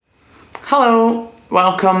Hello,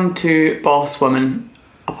 welcome to Boss Woman,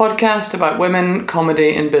 a podcast about women,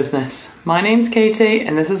 comedy and business. My name's Katie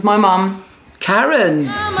and this is my mum, Karen.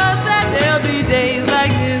 Mama said there'll be days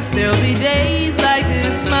like this, there'll be days like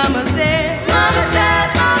this. Mama said, Mama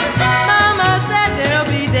said, Mama said, Mama said there'll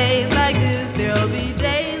be days like this, there'll be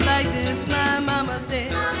days like this. My mama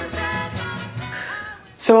said, Mama said, Mama said.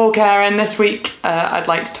 So Karen, this week I'd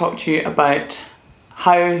like to talk to you about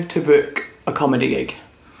how to book a comedy gig.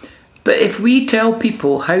 But if we tell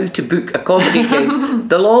people how to book a comedy gig,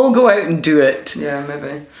 they'll all go out and do it. Yeah,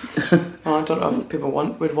 maybe. Oh, I don't know if people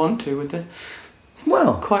would want to, would they?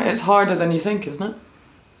 Well, It's harder than you think, isn't it?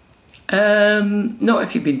 not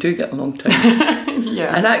if you've been doing it a long time.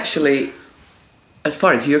 Yeah. And actually, as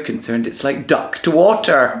far as you're concerned, it's like duck to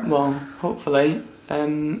water. Well, hopefully.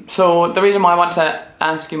 So the reason why I want to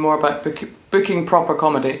ask you more about booking proper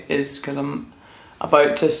comedy is because I'm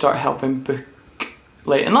about to start helping book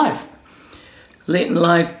Late in Live. Late in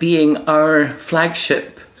Live being our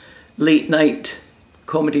flagship late night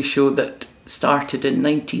comedy show that started in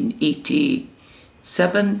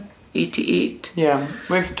 1987, 88. Yeah,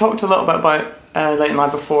 we've talked a little bit about Late in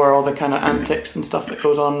Live before, all the kind of antics and stuff that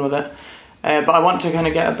goes on with it. But I want to kind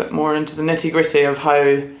of get a bit more into the nitty gritty of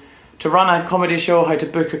how to run a comedy show, how to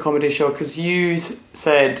book a comedy show. Because you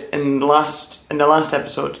said in the last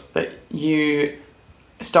episode that you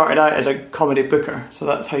started out as a comedy booker, so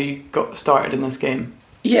that's how you got started in this game.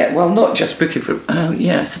 Yeah, well, not just booking for...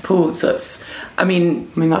 yeah, I suppose that's... I mean,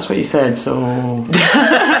 that's what you said, so...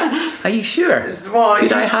 Are you sure? Well,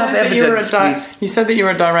 Could I have evidence, please? You said that you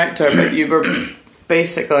were a director, but you were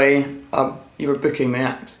basically... you were booking the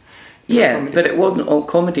acts. Yeah, but it wasn't all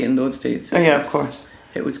comedy in those days. Oh, yeah, of course.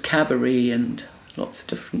 It was cabaret and lots of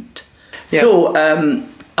different... Yeah. So,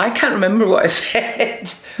 I can't remember what I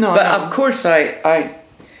said. No, but I know. of course I...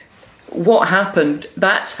 What happened,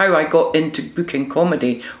 that's how I got into booking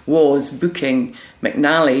comedy, was booking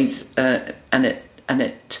McNally's and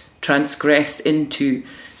it transgressed into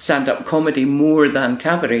stand-up comedy more than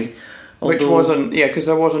cabaret. Which wasn't... Yeah, because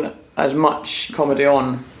there wasn't as much comedy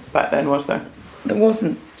on back then, was there? There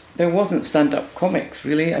wasn't stand-up comics,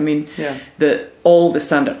 really. I mean, Yeah. all the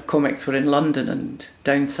stand-up comics were in London and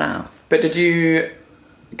down south. But did you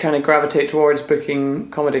kind of gravitate towards booking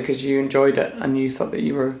comedy because you enjoyed it and you thought that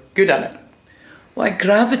you were good at it? Well, I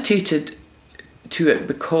gravitated to it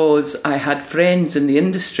because I had friends in the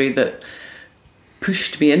industry that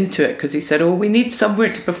pushed me into it, because he said, we need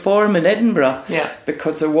somewhere to perform in Edinburgh. Yeah.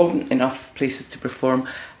 Because there wasn't enough places to perform.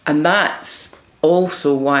 And that's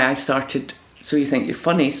also why I started So You Think You're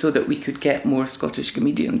Funny, so that we could get more Scottish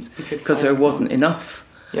comedians, because there wasn't enough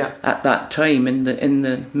at that time in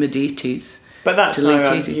the mid-80s. But that's to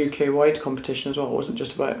now late a 80s. UK-wide competition as well. It wasn't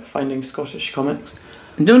just about finding Scottish comics.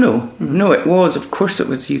 No, it was. Of course it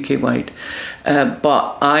was UK-wide.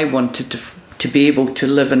 But I wanted to be able to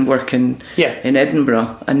live and work in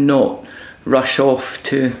Edinburgh and not rush off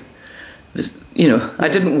to... I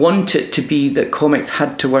didn't want it to be that comics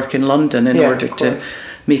had to work in London in order to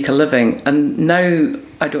make a living. And now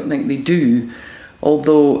I don't think they do,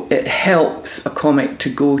 although it helps a comic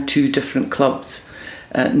to go to different clubs.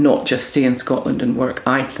 Not just stay in Scotland and work,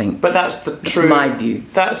 I think. But that's my view.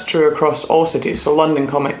 That's true across all cities. So London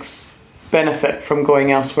comics benefit from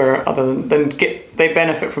going elsewhere they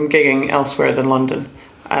benefit from gigging elsewhere than London,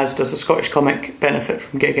 as does a Scottish comic benefit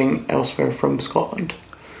from gigging elsewhere from Scotland.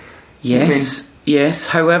 Yes.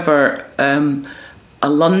 However, a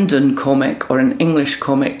London comic or an English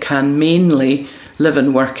comic can mainly live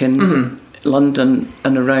and work in London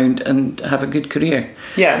and around and have a good career.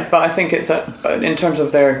 Yeah, but I think it's in terms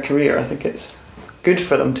of their career, I think it's good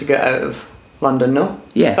for them to get out of London, no?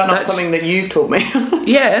 Yeah. Is that not something that you've told me?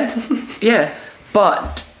 Yeah.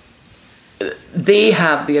 But they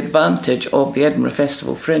have the advantage of the Edinburgh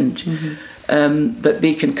Festival Fringe, that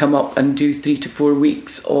they can come up and do 3 to 4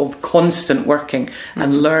 weeks of constant working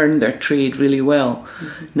and learn their trade really well.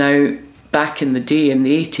 Now, back in the day, in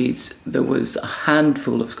the 80s, there was a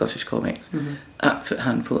handful of Scottish comics, absolute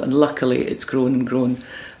handful, and luckily it's grown and grown.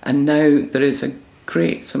 And now there is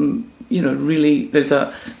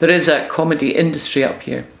there is a comedy industry up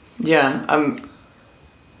here. Yeah,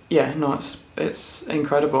 it's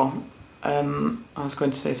incredible. I was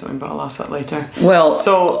going to say something, but I'll ask that later. Well,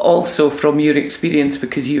 so also from your experience,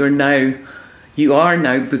 because you are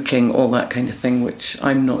now booking all that kind of thing, which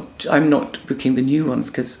I'm not booking the new ones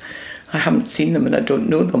because I haven't seen them and I don't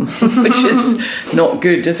know them, which is not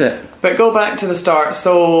good, is it? But go back to the start.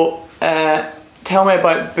 So tell me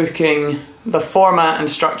about booking, the format and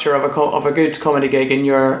structure of a good comedy gig in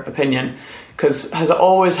your opinion. Because has it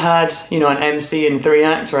always had, you know, an MC in 3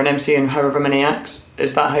 acts or an MC in however many acts?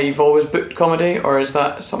 Is that how you've always booked comedy, or is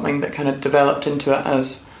that something that kind of developed into it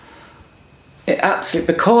as... It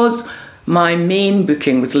absolutely, because my main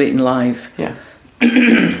booking was Late and Live. Yeah.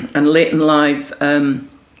 And Late and Live,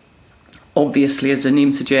 obviously, as the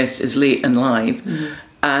name suggests, is late and live. Mm-hmm.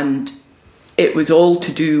 And it was all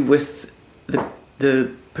to do with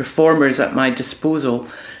the performers at my disposal.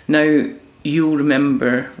 Now, you'll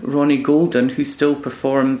remember Ronnie Golden, who still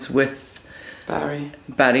performs with Barry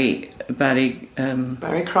Cryer.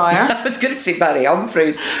 I was going to say Barry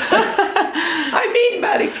Humphries. I mean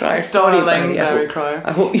Barry Cryer. Sorry, Barry Cryer.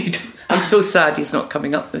 I hope you do. I'm so sad he's not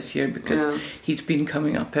coming up this year, because he's been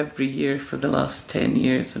coming up every year for the last 10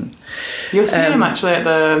 years. And you'll see him actually at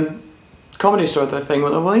the Comedy Store, the thing,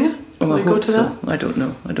 will you? Will you go to that? I don't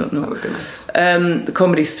know. That would be nice. The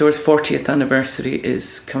Comedy Store's 40th anniversary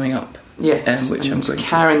is coming up. Yes, which I'm going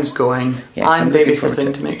Karen's going. Yes, I'm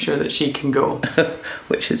babysitting to make sure that she can go.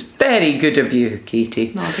 Which is very good of you,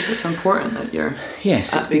 Katie. No, I think it's important that you're...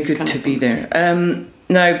 Yes, it'd be good to be there.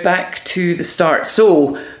 Now, back to the start.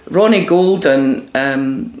 So, Ronnie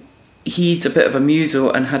Golden, he's a bit of a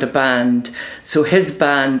muso and had a band. So his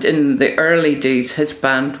band, in the early days, his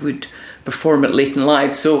band would perform at Late and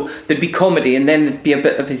Live. So there'd be comedy, and then there'd be a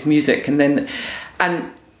bit of his music. And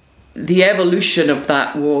the evolution of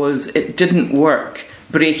that was, it didn't work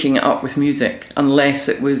breaking it up with music unless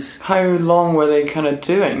it was... How long were they kind of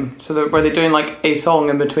doing? So were they doing like a song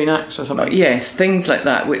in between acts or something? Yes, things like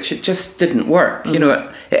that, which it just didn't work. Mm-hmm. You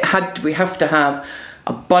know, we have to have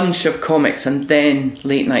a bunch of comics and then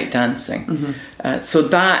late night dancing. Mm-hmm. So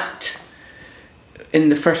that, in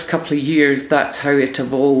the first couple of years, that's how it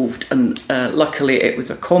evolved. And luckily it was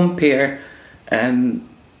a compare,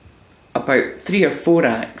 about 3 or 4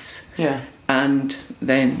 acts. Yeah. And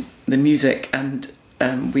then the music, and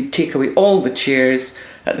we'd take away all the chairs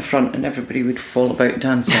at the front and everybody would fall about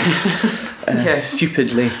dancing.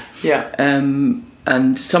 Stupidly. Yeah.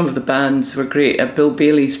 And some of the bands were great. Bill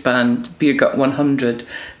Bailey's band, Beer Gut 100,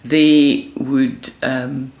 they would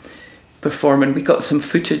perform, and we got some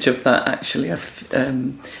footage of that actually.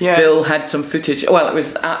 Bill had some footage. Well, it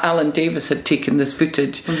was Alan Davis had taken this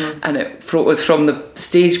footage, mm-hmm. and it was from the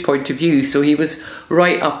stage point of view, so he was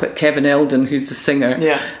right up at Kevin Eldon, who's the singer,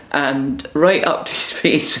 and right up to his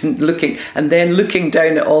face and then looking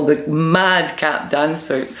down at all the madcap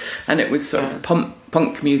dancers, and it was sort of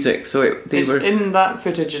punk music. So they were in that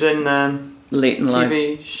footage in Late and Live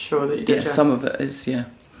TV show that you did. Yeah, some of it is. Yeah.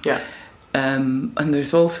 And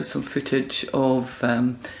there's also some footage of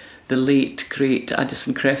the late, great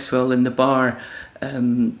Addison Cresswell in the bar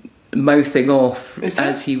mouthing off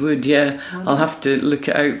as he would. Yeah, I'll have to look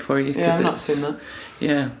it out for you. Yeah, I've not seen that.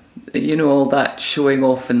 Yeah, you know, all that showing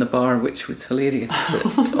off in the bar, which was hilarious.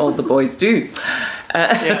 But all the boys do.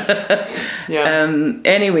 Anyway,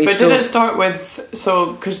 but did it start with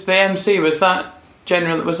because the MC was that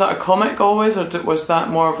a comic always, or was that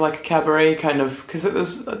more of like a cabaret kind of? Because it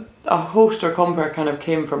was a host or compere kind of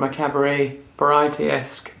came from a cabaret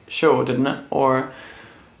variety-esque show, didn't it? Or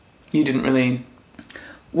you didn't really?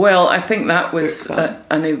 Well, I think that was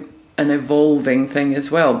an evolving thing as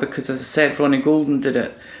well, because as I said, Ronnie Golden did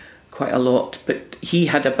it quite a lot, but he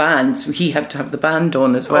had a band, so he had to have the band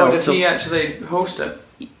on as well. Oh, did he actually host it?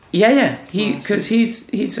 Yeah. Because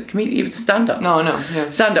he's a comedian. He was a stand-up. No, yeah.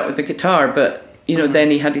 Stand-up with the guitar, but you know,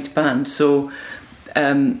 then he had his band. So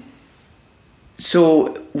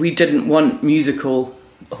we didn't want musical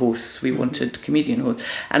hosts. We wanted comedian hosts.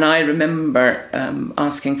 And I remember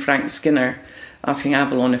asking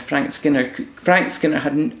Avalon if Frank Skinner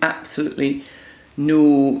had absolutely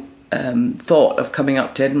no thought of coming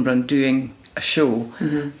up to Edinburgh and doing a show.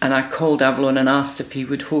 Mm-hmm. And I called Avalon and asked if he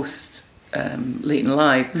would host Late and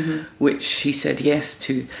Live, mm-hmm. which he said yes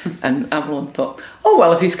to. And Avalon thought, oh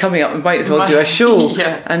well, if he's coming up, we might as well do a show.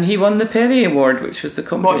 Yeah. And he won the Perry Award, which was the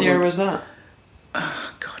comedy What year award. Was that?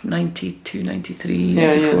 Oh God, 92, 93,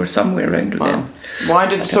 94, somewhere around then. Why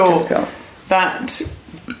did that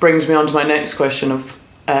brings me on to my next question of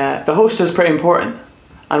the host is pretty important.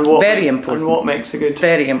 And what very important. And what makes a good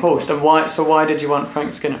host, and why did you want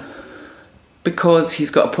Frank Skinner? Because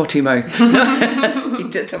he's got a potty mouth. He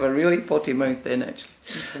did have a really potty mouth then,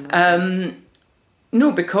 actually.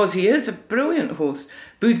 No, because he is a brilliant host.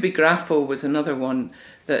 Boothby Graffo was another one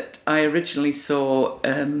that I originally saw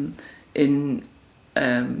in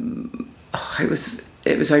it was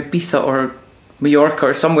Ibiza or Mallorca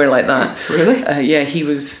or somewhere like that. Really? Yeah, he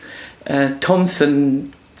was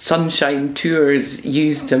Thompson Sunshine Tours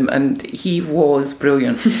used him, and he was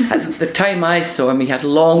brilliant. At the time I saw him, he had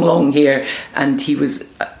long hair, and he was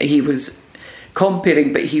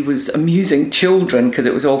comparing, but he was amusing children because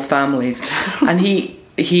it was all families. And he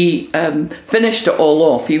finished it all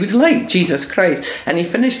off. He was like Jesus Christ, and he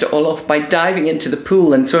finished it all off by diving into the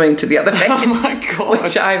pool and swimming to the other end. Oh my God.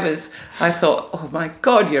 Which I thought, oh my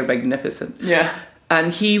God, you're magnificent. Yeah.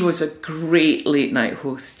 And he was a great late night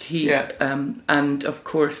host. And of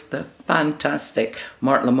course the fantastic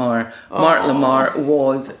Mark Lamar. Mark Lamar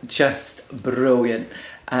was just brilliant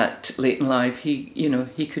at Late and Live.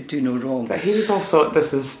 He could do no wrong. But he was also,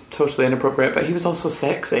 this is totally inappropriate, but he was also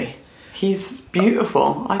sexy. He's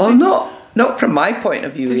beautiful. I think. Not from my point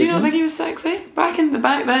of view. Did you not think he was sexy back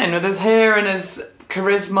then with his hair and his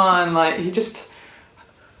charisma and like he just?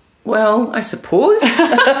 Well, I suppose.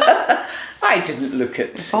 I didn't look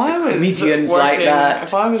at comedians like that.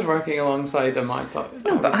 If I was working alongside him, I thought.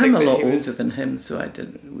 No, but I'm a lot older than him, so I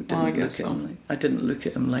didn't look at him. I didn't look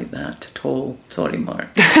at him like that at all. Sorry, Mark.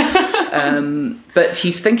 But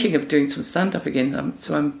he's thinking of doing some stand-up again,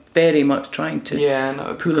 so I'm very much trying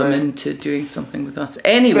to pull him into doing something with us.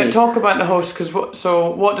 Anyway, but talk about the host, because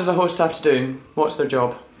what does a host have to do? What's their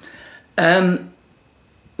job?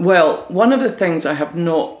 Well, one of the things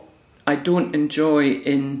I don't enjoy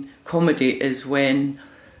in comedy is when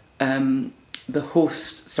the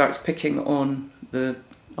host starts picking on the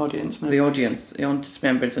audience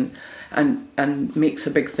members and makes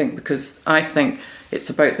a big thing, because I think it's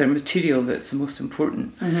about their material that's the most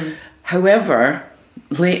important. Mm-hmm. However,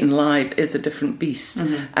 Late and Live is a different beast,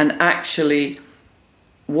 and actually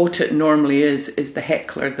what it normally is the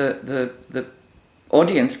heckler, the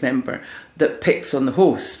audience member that picks on the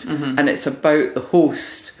host, and it's about the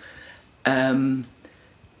host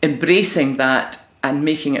embracing that and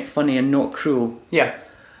making it funny and not cruel. Yeah.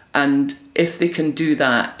 And if they can do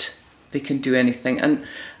that, they can do anything. And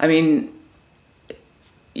I mean,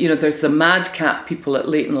 there's the madcap people at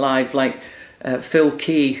Late and Live, like Phil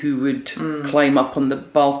Kay, who would climb up on the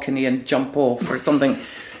balcony and jump off, or something,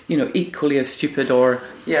 equally as stupid. Or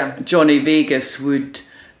Johnny Vegas would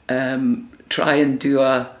try and do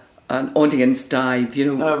an audience dive,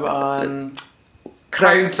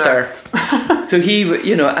 crowd surf. So he,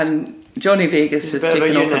 and Johnny Vegas has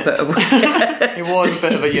taken off a bit of he was a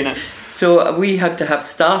bit of a unit. So we had to have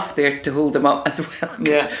staff there to hold him up as well.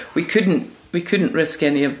 Yeah. We couldn't risk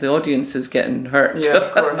any of the audiences getting hurt. Yeah,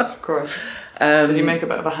 of course. Did he make a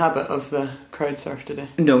bit of a habit of the crowd surf today?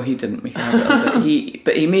 No, he didn't make a habit of it.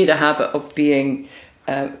 But he made a habit of being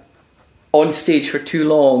on stage for too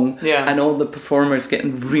long, and all the performers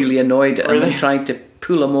getting really annoyed at him and trying to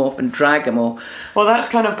pull him off and drag him off. Well, that's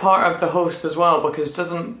kind of part of the host as well, because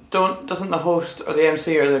doesn't the host or the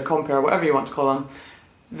MC or the compere or whatever you want to call them,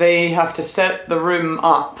 they have to set the room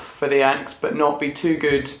up for the acts, but not be too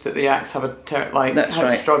good that the acts have a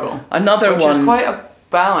struggle. Which is quite a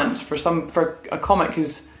balance for a comic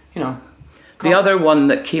who's The other one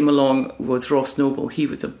that came along was Ross Noble. He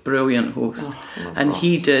was a brilliant host, and Ross.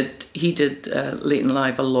 he did Late and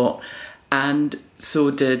Live a lot, and so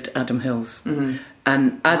did Adam Hills. Mm-hmm.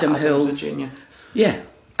 And Adam Hills, a genius. Yeah,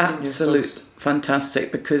 absolute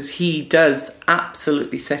fantastic, because he does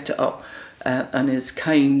absolutely set it up and is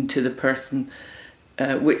kind to the person,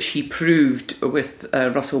 which he proved with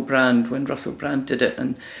Russell Brand when Russell Brand did it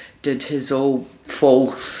and did his all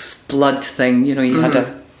false blood thing. He had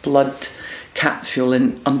a blood capsule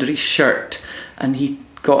under his shirt, and he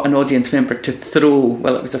got an audience member to throw,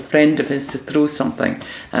 it was a friend of his, to throw something.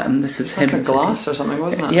 This is him. Like a glass or something,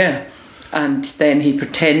 wasn't it? Yeah. And then he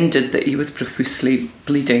pretended that he was profusely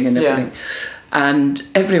bleeding and everything. Yeah. And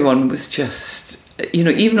everyone was just,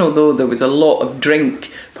 even although there was a lot of drink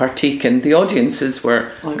partaken, the audiences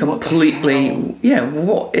were completely,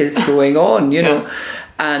 what is going on,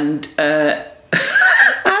 And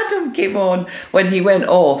Adam came on when he went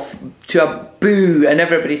off to a boo, and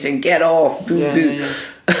everybody saying, "Get off, boo, boo." Yeah.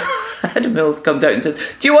 Adam Hills comes out and says,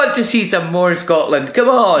 "Do you want to see some more Scotland? Come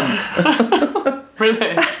on."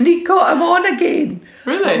 Really? And he got him on again.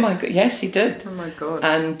 Really? Oh my God! Yes, he did. Oh my God!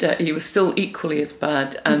 And he was still equally as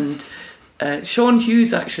bad. And Sean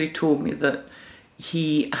Hughes actually told me that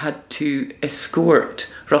he had to escort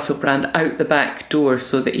Russell Brand out the back door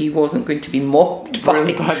so that he wasn't going to be mobbed by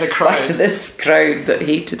the crowd. By this crowd that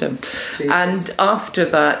hated him. Jesus. And after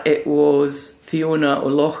that, it was Fiona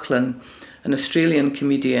O'Loughlin, an Australian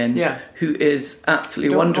comedian, who is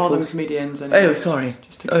absolutely wonderful. Don't call them comedians anymore. Oh, sorry.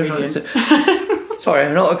 Just a comedian. Sorry,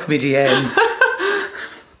 I'm not a comedian.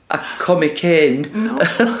 A comic-in. No.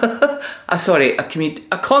 Sorry, a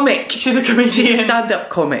comic. She's a comedian. She's a stand-up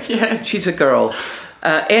comic. Yeah. She's a girl.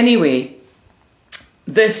 Anyway,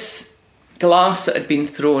 this glass that had been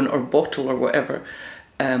thrown, or bottle or whatever,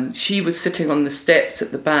 she was sitting on the steps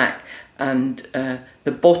at the back, and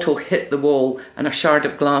the bottle hit the wall and a shard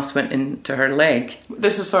of glass went into her leg.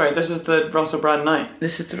 This is the Russell Brand night.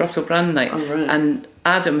 This is the Russell Brand night. Oh, right. And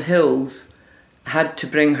Adam Hills had to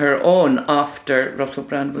bring her on after Russell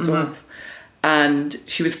Brand was off. And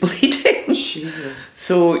she was bleeding. Jesus.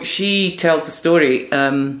 So she tells the story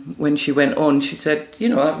when she went on. She said,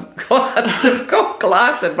 I've got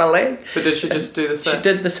glass in my leg. But did she just do the set? She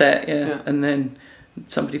did the set, yeah. And then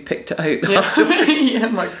somebody picked it out afterwards. Yeah,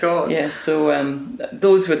 my God. Yeah, so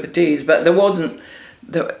those were the days. But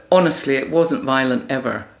honestly, it wasn't violent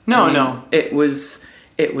ever. No. It was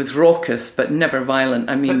raucous, but never violent.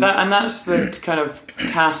 I mean... and that's the kind of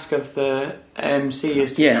task of the MC,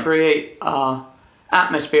 is to create a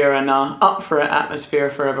atmosphere and a up for it atmosphere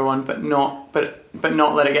for everyone, but not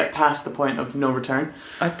let it get past the point of no return.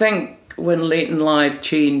 I think when Leighton Live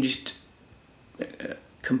changed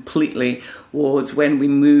completely was when we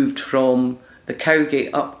moved from the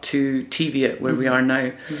Cowgate up to Teviot, where we are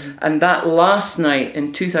now. And that last night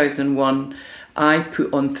in 2001, I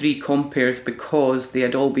put on 3 compares because they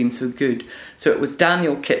had all been so good. So it was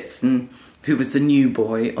Daniel Kitson, who was the new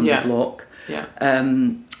boy on the block,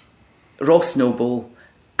 Ross Noble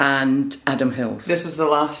and Adam Hills. This is the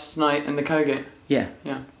last night in the Cowgate? Yeah,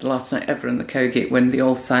 the last night ever in the Cowgate, when they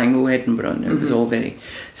all sang "O Edinburgh," and it was all very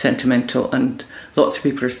sentimental, and lots of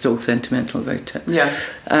people are still sentimental about it. Yeah.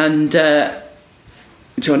 And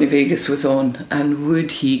Johnny Vegas was on, and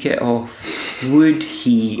would he get off? Would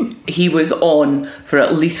he? He was on for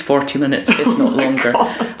at least 40 minutes, if not longer.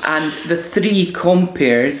 God. And the 3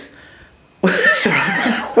 compares,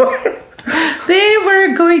 they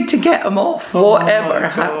were going to get him off, whatever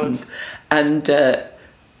happened. And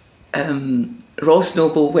Ross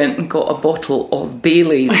Noble went and got a bottle of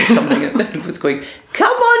Baileys or something and was going,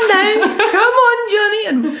 "Come on now, come on, Johnny,"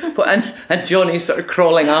 and Johnny sort of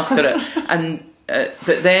crawling after it. And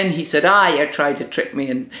but then he said, "You tried to trick me,"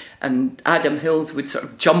 and Adam Hills would sort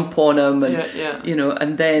of jump on him, and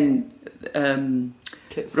and then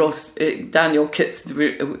Daniel Kitson,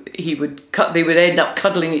 they would end up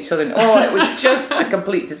cuddling each other, and it was just a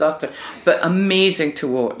complete disaster, but amazing to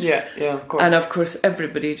watch. Yeah, of course. And of course,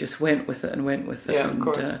 everybody just went with it. Yeah, and, of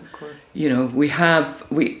course.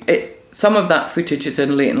 Some of that footage is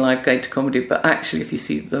in Leighton Live Guide to Comedy, but actually, if you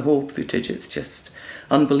see the whole footage, it's just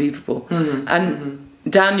unbelievable. And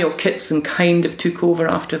Daniel Kitson kind of took over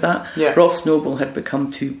after that. Yeah. Ross Noble had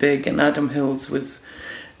become too big, and Adam Hills was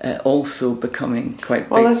also becoming quite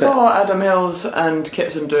big. Well, I saw Adam Hills and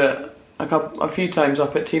Kitson do it a few times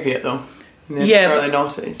up at Teviot, though, in the early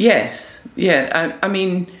noughties. Yes, yeah. I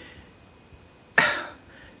mean,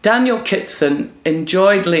 Daniel Kitson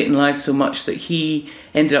enjoyed Leighton Live so much that he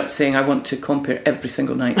ended up saying, "I want to compare every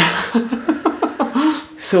single night."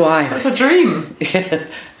 That's a dream. Yeah,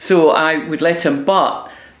 so I would let him, but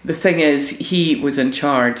the thing is, he was in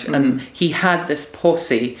charge, and he had this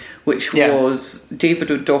posse, which was David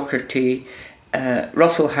O'Doherty,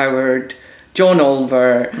 Russell Howard, John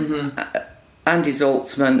Oliver, Andy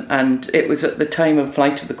Zaltzman, and it was at the time of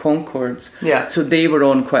Flight of the Conchords. Yeah. So they were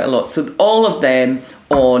on quite a lot. So all of them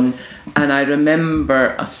on, and I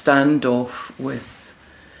remember a standoff with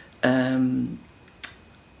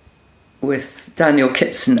Daniel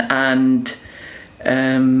Kitson and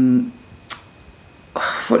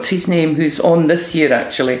what's his name, who's on this year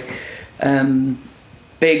actually,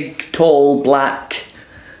 big, tall, black...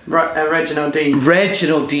 Reginald D.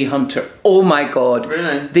 Reginald D. Hunter. Oh my God.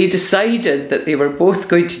 Really? They decided that they were both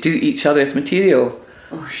going to do each other's material.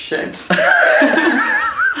 Oh shit.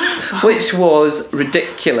 Which was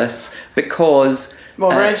ridiculous because...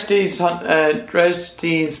 Well, Reg D's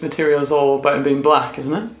material is all about him being black,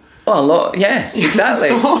 isn't it? Well, a lot, yes, exactly.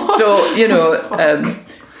 So,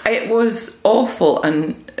 it was awful.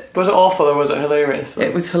 And was it awful or was it hilarious?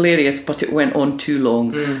 It was hilarious, but it went on too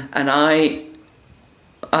long. And I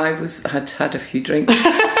had a few drinks,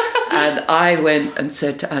 and I went and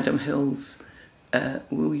said to Adam Hills,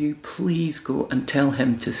 "Will you please go and tell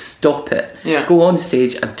him to stop it? Yeah. Go on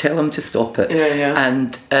stage and tell him to stop it.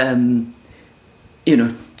 And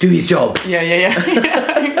do his job." Yeah.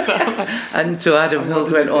 Exactly. And so Adam Hills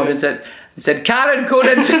went on and said, "Karen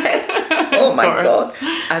Conan said," oh my God.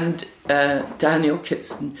 And Daniel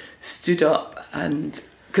Kitson stood up, and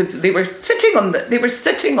because they were sitting on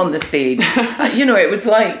the stage, it was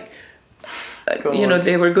like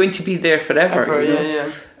they were going to be there forever. Yeah.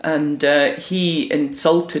 And he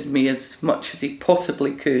insulted me as much as he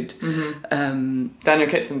possibly could. Daniel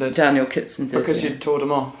Kitson did. Because you'd told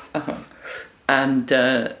him off. And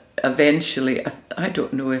eventually, I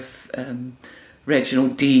don't know if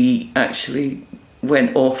Reginald D actually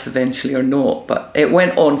went off eventually or not, but it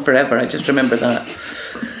went on forever. I just remember that.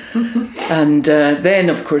 And then,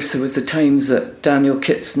 of course, there was the times that Daniel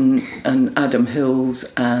Kitson and Adam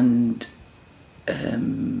Hills and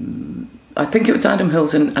I think it was Adam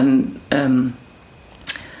Hills and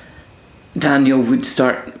Daniel would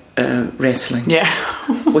start wrestling. Yeah.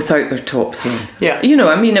 Without their tops on. Yeah. You know,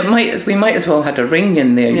 I mean, we might as well had a ring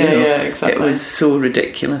in there. Yeah, you know? yeah, exactly. It was so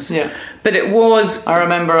ridiculous. Yeah. But it was. I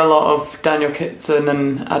remember a lot of Daniel Kitson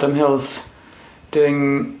and Adam Hills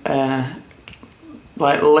doing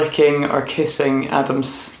like licking or kissing Adam's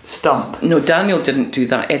stump. No, Daniel didn't do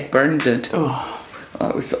that. Ed Byrne did. Oh.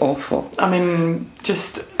 That was awful. I mean,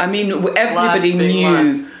 everybody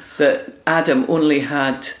knew that Adam only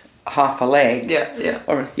had half a leg. Yeah.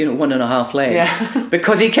 Or, 1.5 legs. Yeah.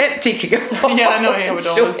 Because he kept taking it off. Yeah, I know, he would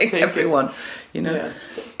always take everyone, Yeah.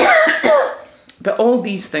 But all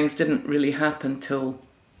these things didn't really happen till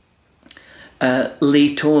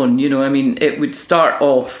late on, I mean, it would start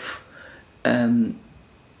off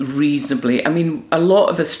reasonably. I mean, a lot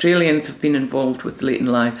of Australians have been involved with Late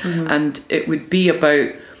and Live, and it would be about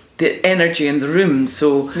the energy in the room.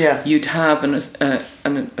 So you'd have an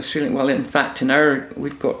Australian. Well, in fact,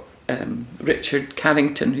 we've got Richard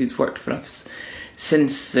Carrington, who's worked for us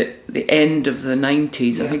since the end of the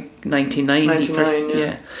 90s. I think 1999.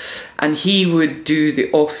 Yeah. And he would do the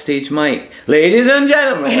offstage mic, ladies and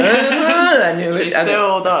gentlemen. He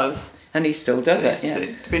still does. And he still does it, yeah.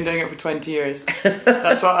 He's been doing it for 20 years.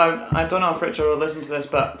 That's what I don't know if Richard will listen to this,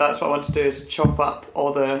 but that's what I want to do, is chop up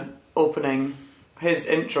all the his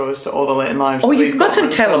intros to all the Late and Lives. Oh, you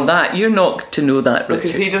mustn't tell him that. You're not to know that, Richard.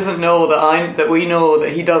 Because he doesn't know that we know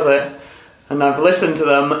that he does it, and I've listened to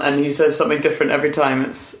them, and he says something different every time.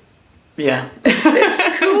 It's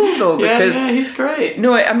cool though, because yeah, he's great.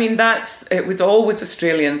 No, I mean, it was always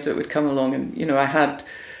Australians that would come along, and I had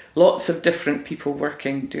lots of different people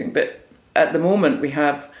doing, but at the moment we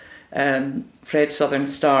have Fred Southern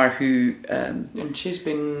Star, who and she's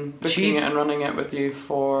been booking it and running it with you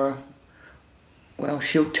for, well,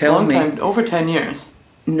 she'll tell me, long time, over 10 years.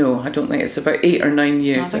 No, I don't think it's about 8 or 9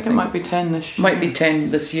 years. I think it might be 10 this year. Might be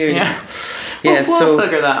 10 this year. Yeah. Yeah. We'll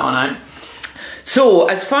figure that one out. So,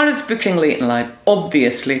 as far as booking Late and Live,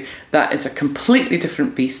 obviously that is a completely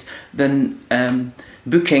different beast than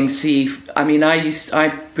booking I mean,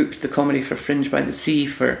 I booked the Comedy for Fringe by the Sea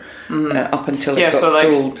for up until it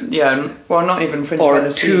got sold. Well, not even Fringe or by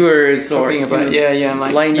the Sea. Tours, or talking about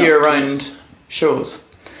like year-round shows.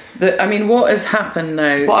 I mean, what has happened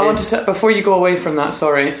now? Well, I wanted to, before you go away from that,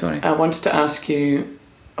 sorry, I wanted to ask you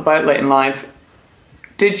about Late and Live.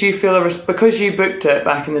 Did you feel because you booked it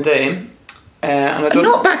back in the day? And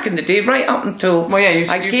not back in the day, right up until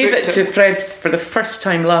I gave it to Fred for the first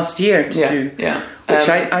time last year to do, which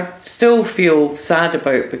I still feel sad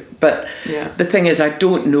about. But the thing is, I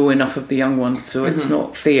don't know enough of the young ones, so it's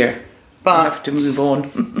not fair. But I have to move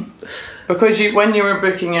on. Because when you were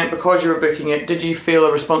booking it, did you feel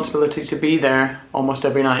a responsibility to be there almost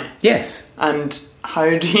every night? Yes. And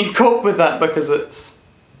how do you cope with that? Because it's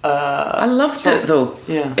I loved it though.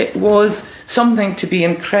 Yeah. It was something to be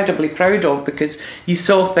incredibly proud of, because you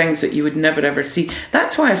saw things that you would never ever see.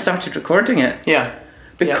 That's why I started recording it. Yeah.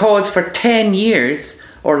 Because for 10 years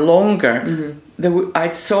or longer,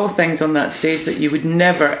 I saw things on that stage that you would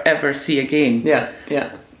never ever see again. Yeah.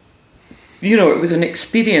 It was an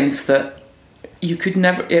experience that you could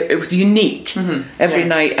never. It was unique every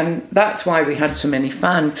night, and that's why we had so many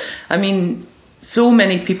fans. I mean, so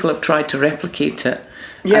many people have tried to replicate it.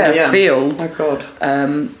 And have failed. Oh God.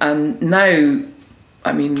 And now,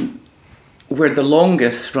 I mean, we're the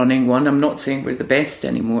longest running one. I'm not saying we're the best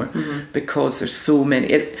anymore, because there's so many.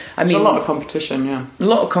 There's a lot of competition, a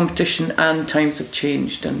lot of competition, and times have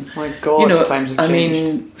changed. And my God, times have changed. I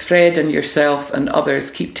mean, Fred and yourself and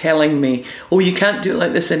others keep telling me, "Oh, you can't do it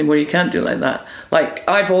like this anymore. You can't do it like that." Like,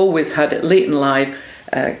 I've always had it Late and Live,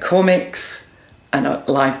 comics, and a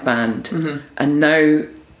live band, and now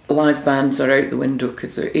live bands are out the window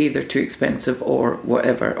because they're either too expensive or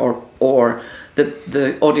whatever, or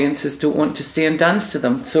the audiences don't want to stay and dance to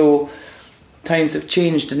them. So times have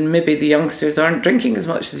changed, and maybe the youngsters aren't drinking as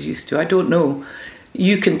much as they used to. I don't know.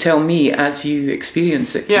 You can tell me as you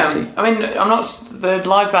experience it, Katie. I mean, the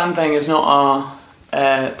live band thing is not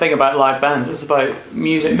a thing about live bands. It's about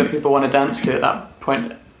music that people want to dance to at that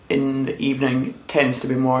point in the evening. Tends to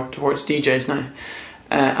be more towards DJs now.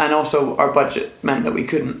 And also our budget meant that we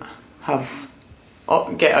couldn't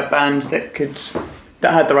get a band that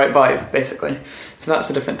had the right vibe, basically. So that's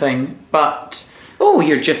a different thing. But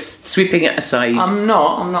you're just sweeping it aside. I'm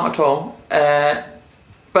not at all.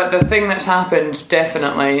 But the thing that's happened,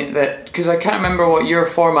 definitely, because I can't remember what your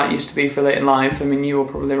format used to be for Late and Live. I mean, you will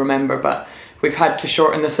probably remember, but we've had to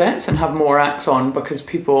shorten the sets and have more acts on because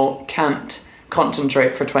people can't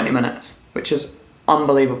concentrate for 20 minutes, which is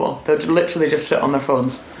unbelievable. They'll literally just sit on their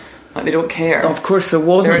phones. Like, they don't care. Of course, there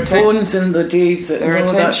wasn't phones in the days. Their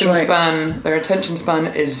attention span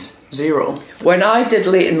is 0. When I did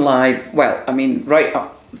Late and Live, well, I mean, right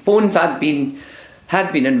up, phones had been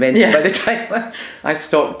invented by the time I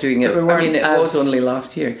stopped doing it. I mean, it was only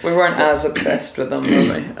last year. We weren't as obsessed with them,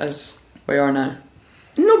 were we, as we are now.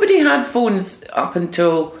 Nobody had phones up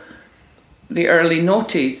until the early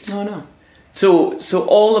noughties. No. So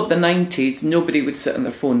all of the 90s, nobody would sit on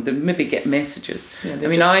their phone. They'd maybe get messages. Yeah, I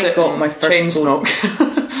mean, I got my first chain smoke.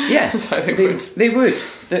 Yeah, they would.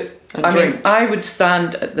 I mean, I would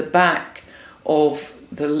stand at the back of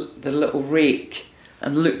the little rake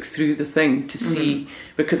and look through the thing to see,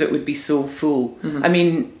 because it would be so full. I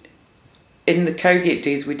mean, in the Cowgate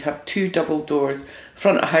days, we'd have 2 double doors.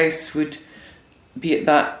 Front of house would be at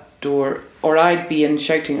that door, or I'd be in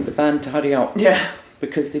shouting at the band to hurry up. Yeah.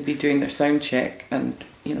 Because they'd be doing their sound check, and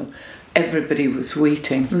everybody was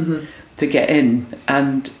waiting to get in.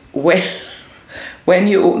 And when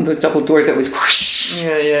you opened those double doors, it was whoosh,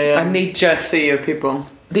 and they just sea of people.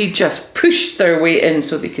 They just pushed their way in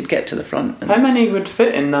so they could get to the front. How many would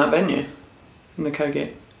fit in that venue, in the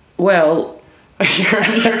Cowgate? Well,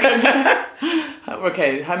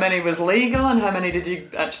 okay. How many was legal, and how many did you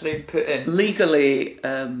actually put in?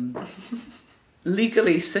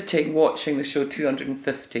 Legally sitting watching the show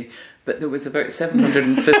 250, but there was about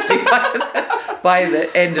 750 by the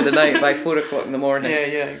end of the night, by 4 o'clock in the morning.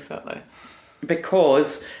 Yeah, exactly.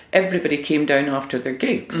 Because everybody came down after their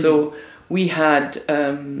gig. So we had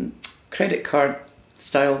credit card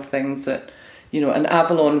style things that, and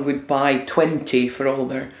Avalon would buy 20 for all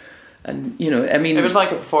their, and I mean, it was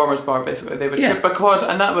like a performers bar basically. They would because,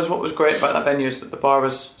 and that was what was great about that venue, is that the bar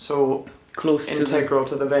was so close integral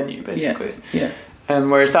to the venue basically. Yeah.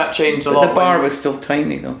 Whereas that changed a lot. The bar was still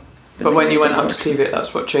tiny though. But when you went up to TV,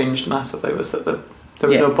 that's what changed massively, was that there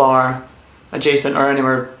was no bar adjacent or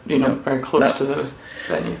anywhere, very close to the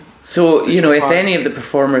venue. So, if any of the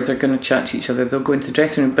performers are going to chat to each other, they'll go into the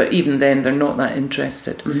dressing room, but even then they're not that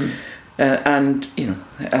interested. And,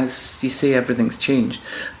 as you say, everything's changed.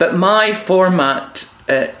 But my format,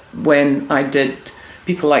 when I did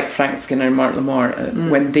people like Frank Skinner and Mark Lamar,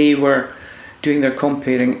 when they were doing their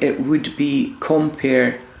comparing, it would be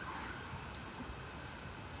compare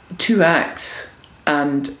 2 acts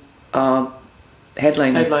and a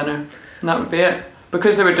headliner. And that would be it.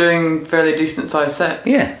 Because they were doing fairly decent sized sets.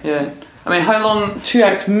 Yeah. I mean, how long? 2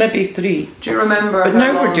 acts, maybe 3. Do you remember? But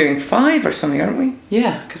now we're doing 5 or something, aren't we?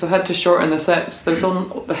 Yeah, because I had to shorten the sets. The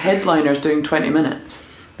headliner's doing 20 minutes.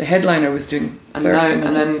 The headliner was doing 30 minutes.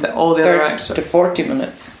 And then all the other acts to 40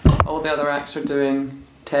 minutes. All the other acts are doing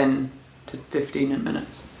 10 to 15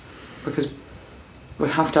 minutes, because we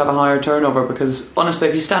have to have a higher turnover. Because honestly,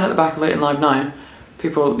 if you stand at the back of Late and Live now,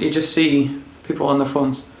 you just see people on their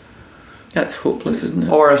phones. That's hopeless, isn't it?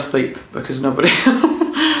 Or asleep, because nobody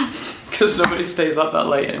stays up that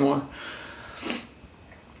late anymore.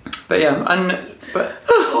 But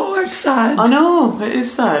oh, it's sad. I know, it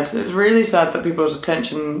is sad. It's really sad that people's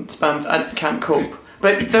attention spans can't cope.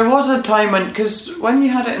 But there was a time because when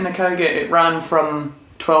you had it in the Cowgate, it ran from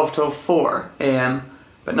 12 till 4 a.m,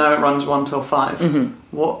 but now it runs 1 till 5.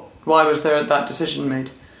 Why was there that decision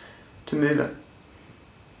made to move it?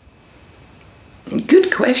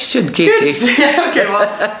 Good question, Katie. Okay, well,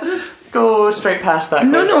 let's go straight past that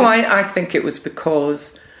question. No, I think it was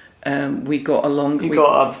because we got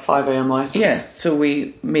got a 5 a.m. licence. Yeah, so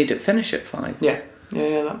we made it finish at 5. Yeah,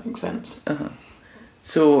 that makes sense.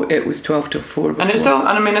 So it was 12 till 4 before. And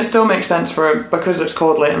it still makes sense because it's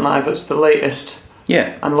called Late and Live, it's the latest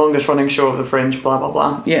and longest running show of the Fringe, blah blah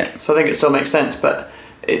blah. Yeah. So I think it still makes sense, but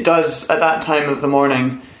it does at that time of the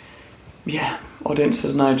morning,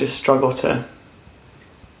 audiences now just struggle to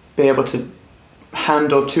be able to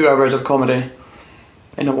handle 2 hours of comedy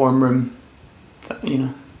in a warm room,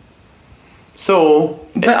 So,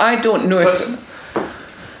 but I don't know that's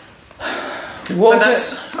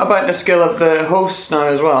about the skill of the hosts now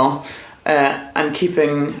as well, and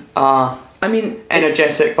keeping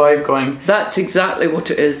energetic vibe going. That's exactly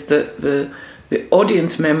what it is. That the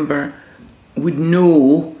audience member would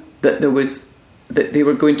know that they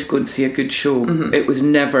were going to go and see a good show. It was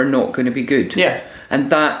never not going to be good. Yeah. And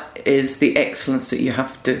that is the excellence that you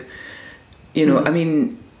have to, I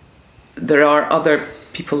mean, there are other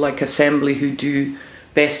people like Assembly who do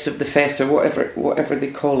Best of the Fest or whatever they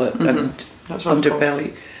call it, and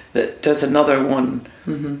Underbelly that does another one,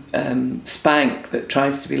 Spank that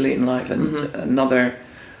tries to be Late and Live, and another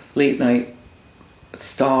late night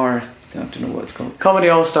star I don't know what it's called. Comedy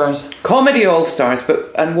All Stars. Comedy All Stars,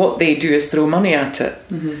 and what they do is throw money at it.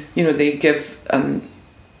 You know, they give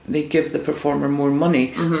the performer more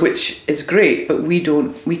money, which is great, but we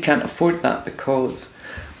can't afford that because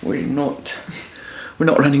we're not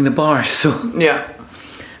running the bar, so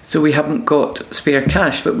so we haven't got spare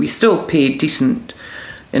cash, but we still pay decent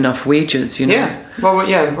enough wages, you know. Yeah, well,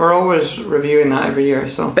 yeah, we're always reviewing that every year.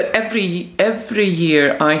 So, but every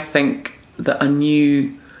year, I think that a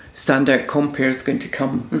new standout compere is going to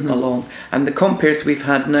come along, and the compares we've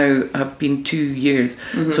had now have been 2 years,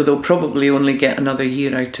 so they'll probably only get another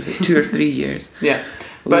year out of it, 2 or 3 years. Yeah,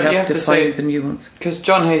 but we have to find the new ones, because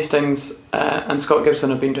John Hastings and Scott Gibson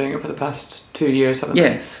have been doing it for the past 2 years, haven't they?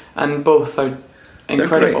 Yes, and both are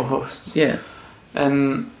incredible hosts. Yeah,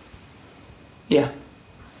 yeah.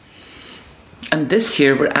 And this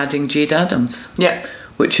year we're adding Jade Adams. Yeah,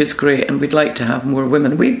 which is great, and we'd like to have more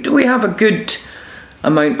women. We have a good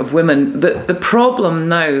amount of women. The problem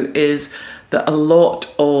now is that a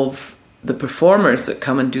lot of the performers that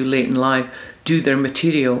come and do Late and Live do their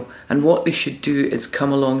material, and what they should do is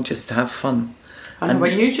come along just to have fun. And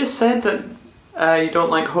but you just said that you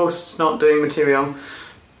don't like hosts not doing material.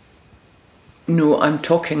 No, I'm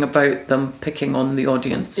talking about them picking on the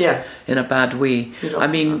audience in a bad way. I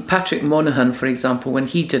mean, Patrick Monaghan, for example, when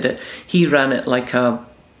he did it, he ran it like a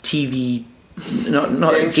TV,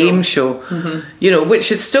 not a game show, you know,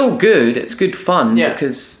 which is still good. It's good fun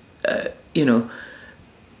because, you know,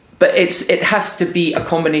 but it has to be a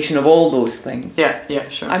combination of all those things. Yeah,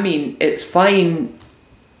 sure. I mean, it's fine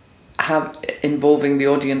involving the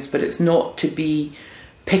audience, but it's not to be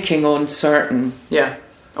picking on certain... Yeah.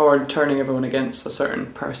 Or turning everyone against a certain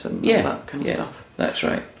person, and that kind of stuff. That's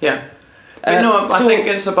right. Yeah, but no, I think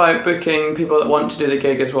it's about booking people that want to do the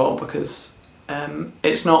gig as well, because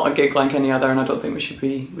it's not a gig like any other, and I don't think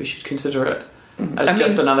we should consider it as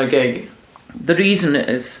just another gig. The reason it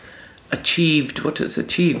is achieved what it's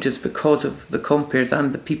achieved is because of the compares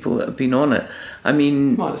and the people that have been on it. I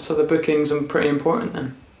mean, well, so the bookings are pretty important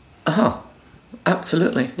then.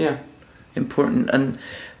 Absolutely. Yeah, important. And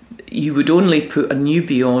you would only put a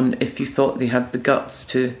newbie on if you thought they had the guts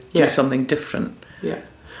to do something different. Yeah.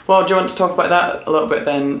 Well, do you want to talk about that a little bit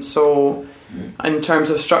then? So, in terms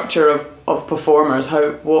of structure of performers,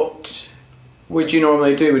 what would you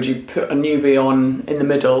normally do? Would you put a newbie on in the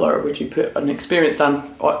middle, or would you put an experienced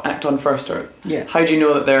act on first? Or how do you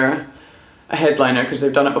know that they're a headliner? Because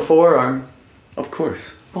they've done it before, or? Of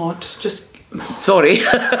course. What? Just... Sorry.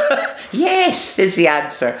 Yes is the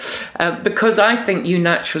answer. Because I think you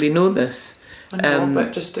naturally know this. I know,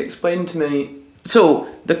 but just explain to me. So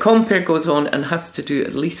the compere goes on and has to do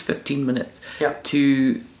at least 15 minutes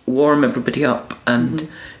to warm everybody up and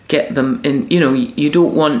get them in. You know, you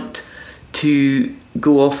don't want to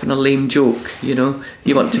go off on a lame joke, you know.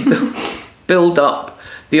 You want to build up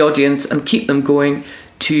the audience and keep them going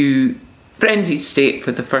to frenzied state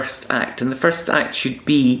for the first act. And the first act should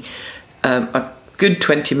be a good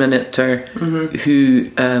 20-minute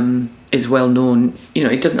who is well known. You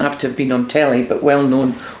know, it doesn't have to have been on telly, but well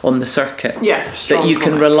known on the circuit. Yeah, that you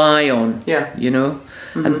can rely on. Yeah, you know,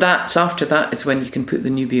 and that's after that is when you can put the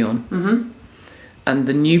newbie on. And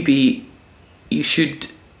the newbie, you should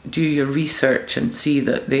do your research and see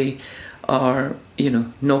that they are, you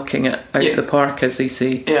know, knocking it out the park, as they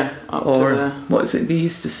say. Yeah. Or what is it they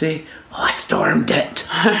used to say? Oh, I stormed it.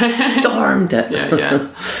 Stormed it. Yeah.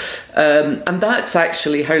 And that's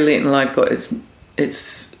actually how Late and Live got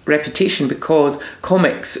its reputation, because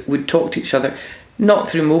comics would talk to each other, not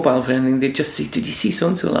through mobiles or anything. They'd just say, "Did you see so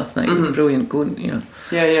and so last night? It was brilliant." Going, you know.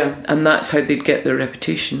 Yeah. And that's how they'd get their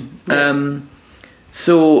reputation. Yeah. And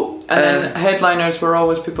then headliners were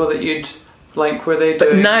always people that you'd like. Were they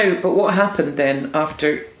doing? But what happened then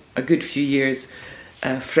after a good few years?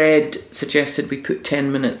 Fred suggested we put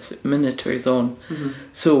 10 minuters on.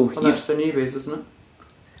 So that's the newbies, isn't it?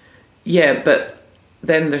 Yeah, but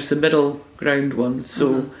then there's the middle ground one.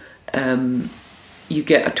 So you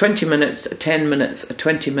get a 20 minutes, a 10 minutes, a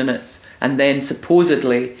 20 minutes, and then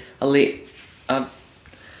supposedly a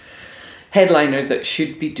headliner that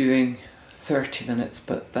should be doing 30 minutes,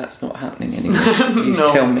 but that's not happening anymore. You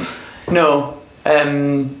tell me. No.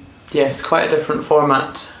 Yes, quite a different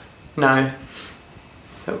format now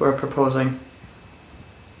that we're proposing.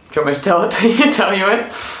 Do you want me to tell you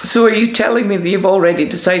it? So are you telling me that you've already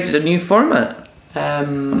decided a new format?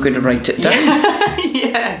 I'm going to write it down.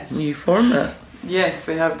 Yes. New format. Yes,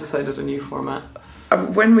 we have decided a new format.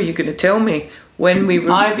 When were you going to tell me? When we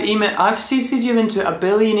were... I've CC'd you into 1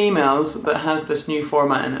 billion emails that has this new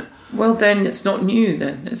format in it. Well, then it's not new,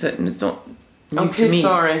 then, is it? It's not new to me. Okay,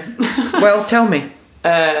 sorry. Well, tell me.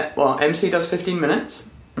 Well, MC does 15 minutes.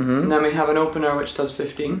 And then we have an opener which does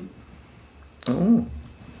 15. Oh.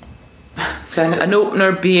 Then it's an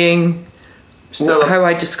opener being still how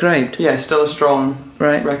I described. Yeah, still a strong,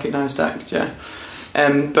 right, recognised act. Yeah,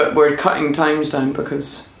 but we're cutting times down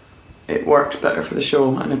because it worked better for the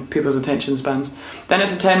show and people's attention spans. Then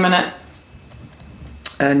it's a 10-minute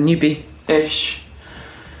newbie ish.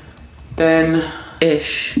 Then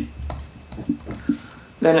it's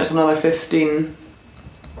another 15.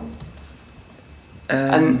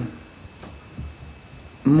 And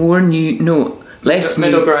more less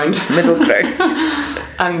middle ground. Middle ground.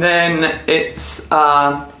 And then it's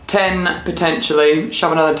 10 potentially,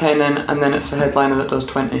 shove another 10 in, and then it's a headliner that does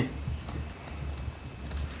 20.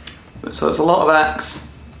 So it's a lot of acts.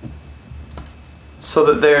 So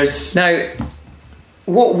that there's... Now,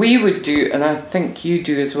 what we would do, and I think you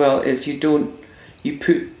do as well, is you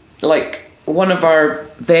put, like, one of our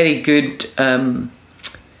very good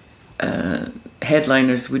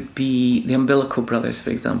headliners would be the Umbilical Brothers, for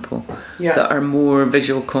example, that are more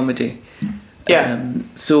visual comedy. Yeah.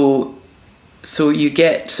 So you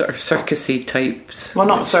get sort of circusy types. Well,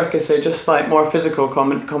 not circusy, just like more physical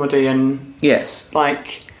comedy and yes,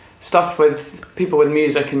 like stuff with people with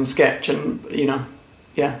music and sketch and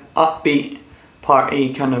upbeat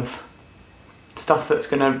party kind of stuff that's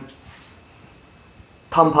going to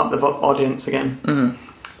pump up the audience again.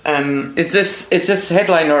 Mm-hmm. Is this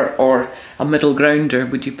headliner or a middle grounder?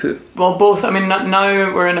 Would you put? Well, both. I mean,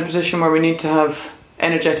 now we're in a position where we need to have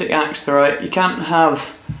energetic acts throughout. You can't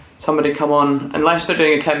have somebody come on unless they're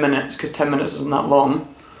doing 10 minutes, because 10 minutes isn't that long.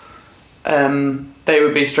 They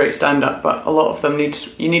would be straight stand-up, but a lot of them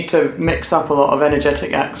you need to mix up a lot of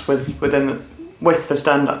energetic acts with the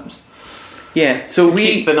stand-ups. Yeah, so we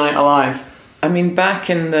keep the night alive. I mean, back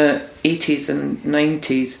in the 80s and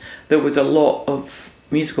 90s, there was a lot of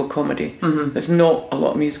musical comedy. Mm-hmm. There's not a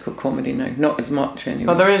lot of musical comedy now, not as much anyway.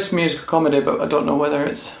 Well, there is musical comedy, but I don't know whether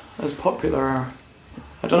it's as popular or...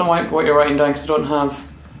 I don't know what you're writing down, because I don't have...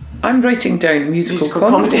 I'm writing down musical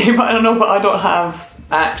comedy. But I don't know, but I don't have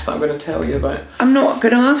acts that I'm going to tell you about. I'm not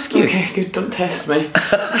going to ask you. Okay, good, don't test me.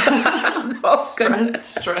 I'm not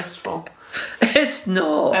It's stressful. It's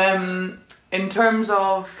not. In terms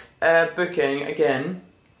of booking, again,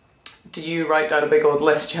 do you write down a big old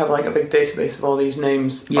list? Do you have like a big database of all these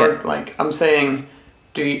names? Yeah. Or like, I'm saying,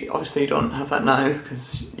 obviously you don't have that now,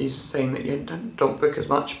 because he's saying that you don't book as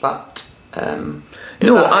much, but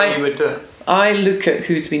is that how you would do it? I look at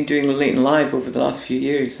who's been doing Late and Live over the last few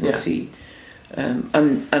years and see,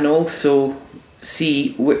 and also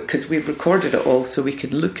see, because we've recorded it all, so we can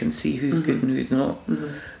look and see who's good and who's not.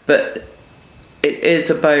 Mm-hmm. But it is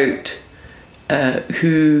about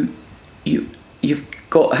who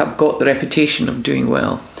have got the reputation of doing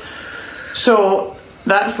well. So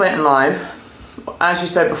that's Late and Live. As you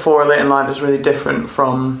said before, Late and Live is really different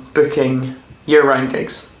from booking year-round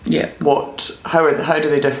gigs. Yeah. How do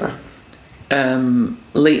they differ?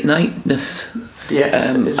 Late nightness,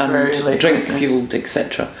 and very late drink fueled,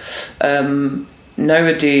 etc.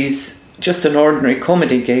 Nowadays, just an ordinary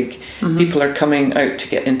comedy gig, people are coming out to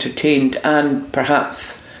get entertained and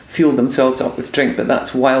perhaps fuel themselves up with drink, but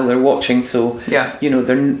that's while they're watching. So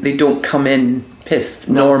they don't come in pissed.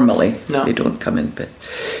 Normally, they don't come in pissed.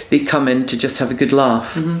 They come in to just have a good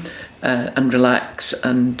laugh and relax.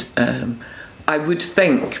 And I would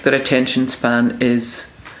think their attention span is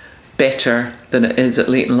better than it is at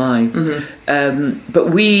Late and Live. But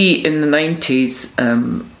we in the 90s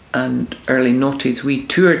and early noughties, we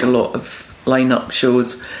toured a lot of line-up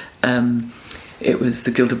shows. It was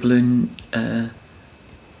the Gilded Balloon, the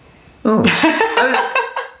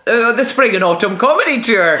Spring and Autumn Comedy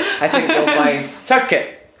Tour, I think you'll find.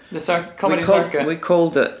 Circuit. Comedy circuit. We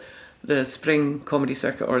called it the Spring Comedy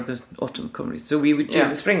Circuit or the Autumn Comedy. So we would do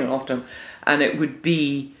the Spring and Autumn, and it would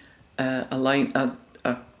be a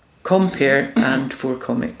compere and 4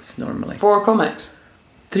 comics normally. 4 comics?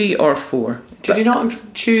 3 or 4. Did you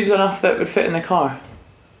not choose enough that would fit in the car?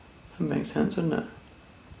 That makes sense, doesn't it?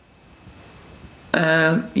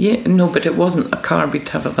 But it wasn't a car. We'd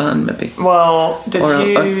have a van, maybe. Well,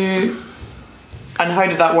 and how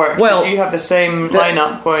did that work? Well, did you have the same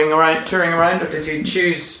lineup going around, touring around, or did you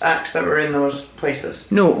choose acts that were in those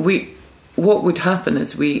places? No, what would happen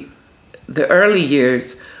is the early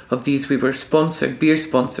years of these, we were beer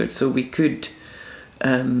sponsored, so we could.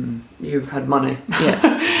 You had money,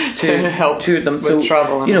 to help tour them. With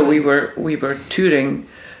travel. And we were touring.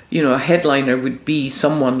 A headliner would be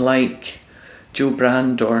someone like Joe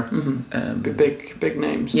Brand or big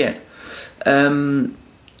names. Yeah,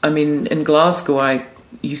 I mean, in Glasgow, I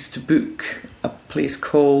used to book a place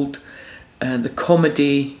called the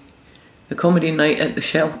Comedy Night at the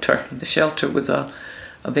Shelter. The Shelter was a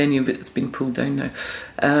a venue, but it's been pulled down now.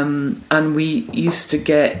 And we used to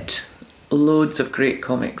get loads of great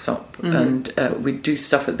comics up, and we'd do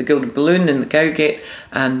stuff at the Gilded Balloon in the Cowgate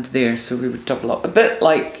and there, so we would double up a bit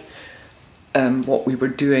like what we were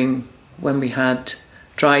doing when we had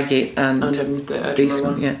Drygate and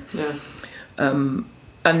Basement. Yeah.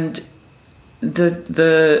 And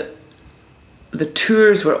the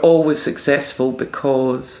tours were always successful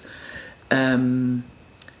because the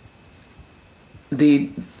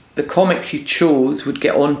comics you chose would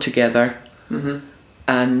get on together,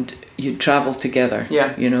 and you'd travel together.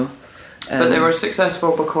 Yeah, you know. But they were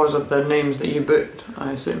successful because of the names that you booked,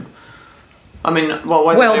 I assume. I mean,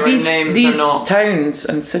 whether they were names these or not, towns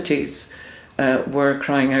and cities were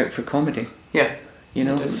crying out for comedy. Yeah. You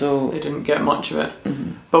know, so they didn't get much of it.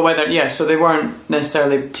 But so they weren't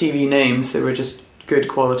necessarily TV names, they were just good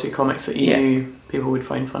quality comics that you knew people would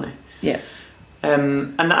find funny. Yeah.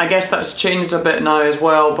 And I guess that's changed a bit now as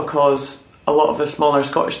well, because a lot of the smaller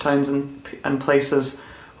Scottish towns and places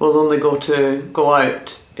will only go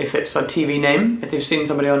out if it's a TV name, if they've seen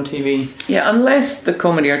somebody on TV. Yeah, unless the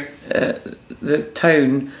comedy or the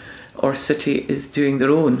town or city is doing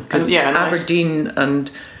their own. Because Aberdeen and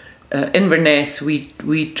Inverness,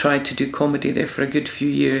 we tried to do comedy there for a good few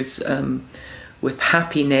years with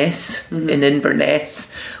Happiness in Inverness,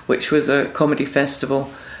 which was a comedy festival,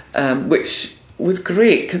 which was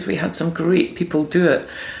great because we had some great people do it.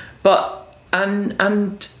 But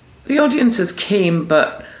and the audiences came,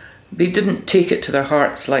 but they didn't take it to their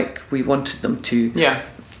hearts like we wanted them to. Yeah.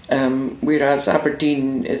 Whereas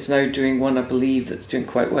Aberdeen is now doing one, I believe, that's doing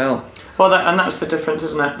quite well. Well, that's the difference,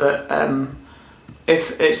 isn't it? That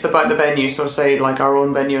if it's about the venue, so say like our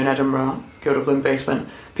own venue in Edinburgh, Gilded Balloon Basement,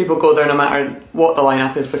 people go there no matter what the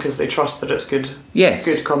lineup is because they trust that it's good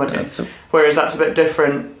comedy. Yeah, so. Whereas that's a bit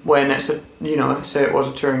different when it's say it was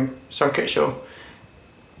a touring circuit show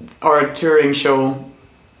or a touring show.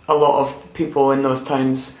 A lot of people in those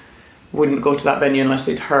towns wouldn't go to that venue unless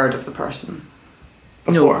they'd heard of the person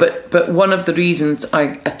before. No, but one of the reasons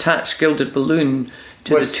I attached Gilded Balloon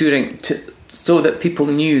to the touring so that people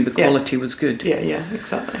knew the quality was good. Yeah,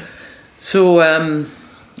 exactly. So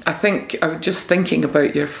I think I was just thinking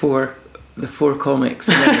about the four comics.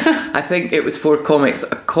 I think it was 4 comics,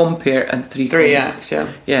 a compere and 3 comics. Acts,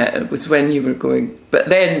 yeah. Yeah, it was when you were going. But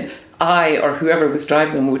then I or whoever was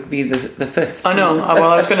driving them would be the 5th. I know.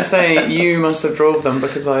 Well, I was going to say you must have drove them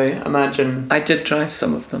because I imagine I did drive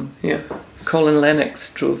some of them. Yeah. Colin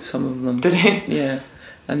Lennox drove some of them. Did he? Yeah.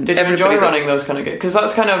 And did you enjoy running those kind of gigs? Because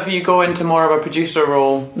that's kind of, you go into more of a producer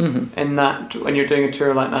role in that when you're doing a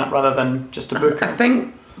tour like that rather than just a booker. I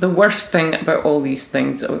think the worst thing about all these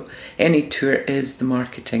things, any tour, is the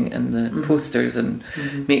marketing and the posters and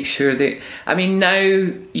make sure that... I mean,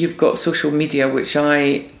 now you've got social media, which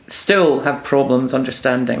I still have problems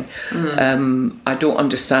understanding. I don't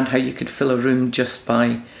understand how you could fill a room just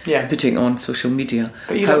by putting on social media.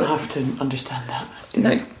 But you don't have to understand that.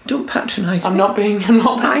 No, don't patronise me. I'm not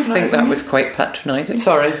patronising. I think that was quite patronising.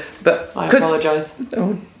 Sorry, but I apologise.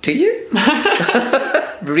 Oh, do you?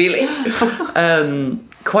 Really?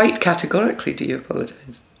 Quite categorically, do you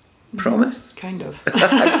apologise? Promise? Kind of.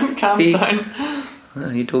 Calm down. Oh,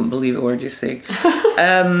 you don't believe a word you're saying.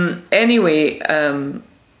 Anyway,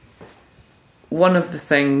 one of the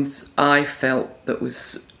things I felt that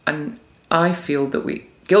was, and I feel that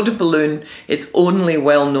Gilded Balloon, it's only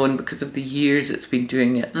well known because of the years it's been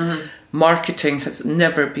doing it. Marketing has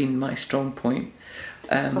never been my strong point.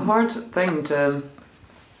 It's a hard thing to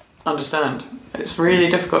understand. It's really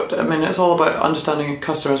difficult. I mean, it's all about understanding a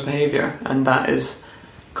customer's behaviour, and that is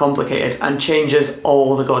complicated and changes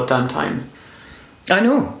all the goddamn time. I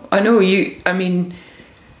know.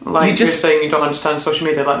 Like you're saying, you don't understand social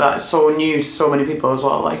media like that. It's so new to so many people as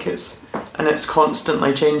well. It's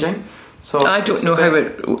constantly changing. So I don't know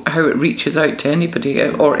how it reaches out to anybody,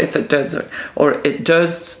 or if it does, or it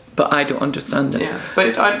does, but I don't understand it. Yeah,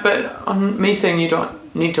 but on me saying you don't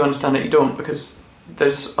need to understand it, you don't, because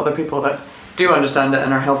there's other people that do understand it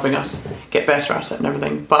and are helping us get better at it and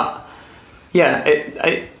everything. But yeah,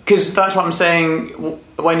 because that's what I'm saying.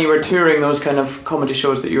 When you were touring those kind of comedy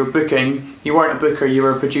shows that you were booking, you weren't a booker, you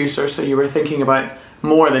were a producer, so you were thinking about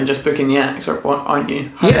more than just booking the acts, aren't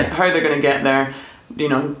you? How they're going to get there.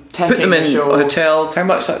 Put them in hotels, how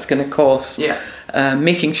much that's going to cost,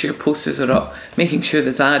 making sure posters are up, making sure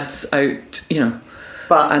there's ads out,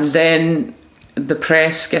 and then the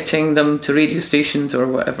press getting them to radio stations or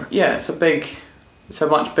whatever. Yeah, it's a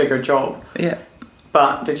much bigger job. Yeah.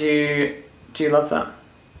 But do you love that?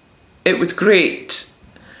 It was great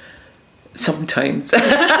sometimes.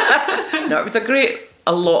 No, it was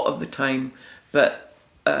a lot of the time, but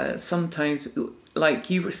sometimes like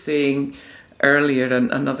you were saying earlier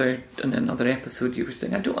in another episode, you were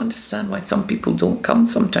saying, I don't understand why some people don't come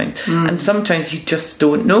sometimes, and sometimes you just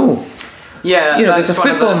don't know. Yeah, you know, there's a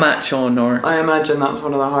football match on, or I imagine that's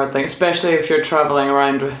one of the hard things, especially if you're travelling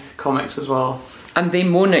around with comics as well. And they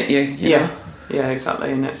moan at you. You know? Yeah,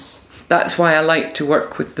 exactly, and that's why I like to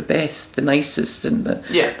work with the best, the nicest, and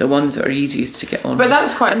the ones that are easiest to get on but with.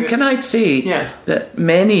 That's quite and good. Can I say that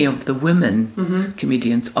many of the women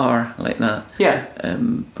comedians are like that. Yeah.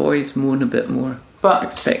 Boys moan a bit more.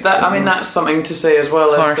 But that's something to say as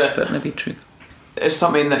well. Harsh, is but maybe true. It's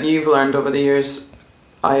something that you've learned over the years,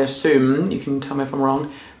 I assume, you can tell me if I'm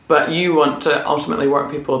wrong, but you want to ultimately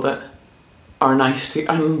work people that are nice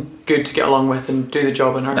and good to get along with and do the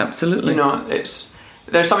job and are... Absolutely. You know,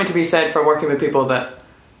 there's something to be said for working with people that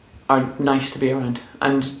are nice to be around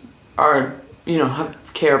and are, you know,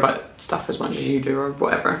 care about stuff as much as you do or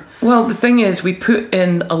whatever. Well, the thing is, we put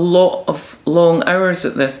in a lot of long hours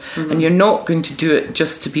at this, and you're not going to do it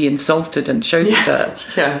just to be insulted and shouted at.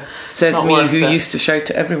 Yeah. Says me, who used to shout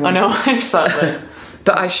at everyone. I know, exactly.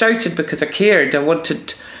 But I shouted because I cared. I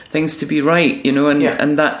wanted things to be right, you know,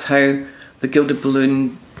 and that's how the Gilded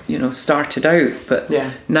Balloon, you know, started out. But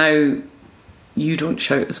now you don't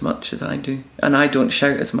shout as much as I do, and I don't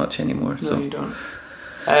shout as much anymore. No, you don't.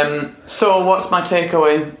 So what's my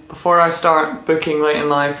takeaway before I start booking Late and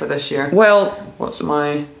Live for this year? Well, what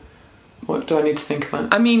do I need to think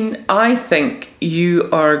about? I mean, I think you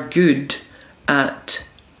are good at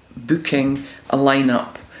booking a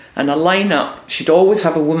lineup, and a lineup should always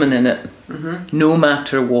have a woman in it, no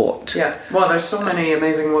matter what. Yeah, well, there's so many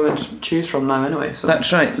amazing women to choose from now anyway. So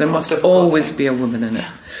that's right, there must always be a woman in it.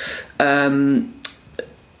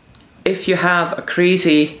 If you have a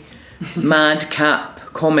crazy madcap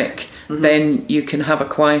comic, then you can have a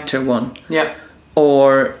quieter one. Yeah.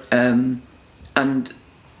 Or and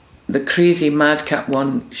the crazy madcap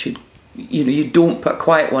one should, you know, you don't put a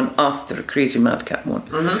quiet one after a crazy madcap one.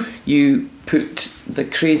 You put the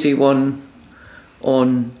crazy one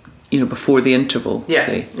on, you know, before the interval. Yeah.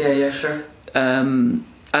 Say. Yeah, sure.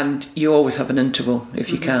 And you always have an interval if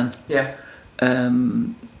you can. Yeah.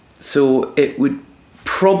 So it would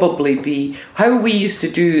probably be how we used to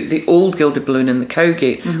do the old Gilded Balloon in the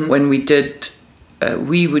Cowgate. When we did,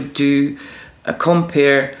 we would do a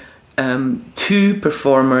compare, 2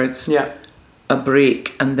 performers, a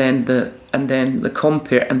break, and then the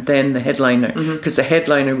compare, and then the headliner, because the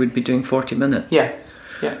headliner would be doing 40 minutes. Yeah.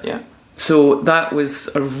 So that was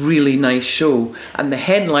a really nice show, and the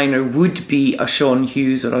headliner would be a Sean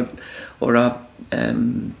Hughes or a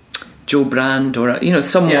Joe Brand or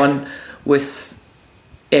someone with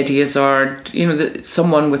Eddie Izzard,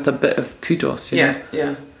 someone with a bit of kudos. You know?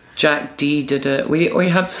 Yeah. Jack D did it. We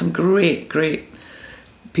had some great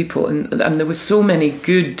people, and there was so many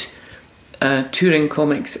good touring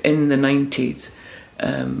comics in the 90s,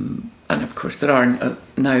 and of course there aren't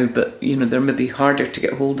now, but they're maybe harder to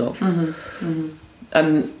get hold of.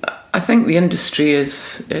 And I think the industry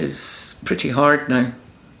is pretty hard now.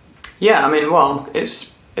 Yeah, I mean, well,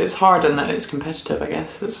 it's hard in that it's competitive, I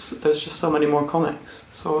guess. There's just so many more comics,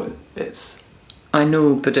 so it's... I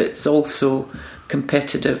know, but it's also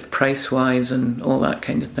competitive price-wise and all that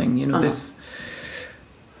kind of thing, there's...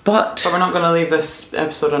 But we're not going to leave this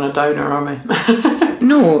episode on a downer, are we?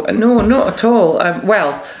 No, not at all.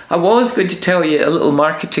 Well, I was going to tell you a little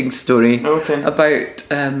marketing story about...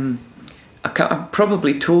 I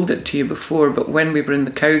probably told it to you before, but when we were in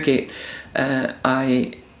the Cowgate,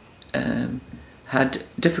 I... had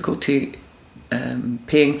difficulty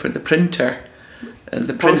paying for the printer,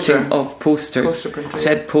 the printing of posters,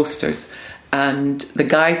 said posters, and the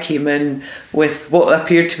guy came in with what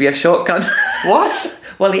appeared to be a shotgun. What?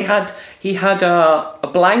 Well, he had a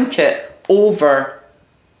blanket over.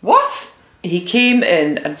 What? He came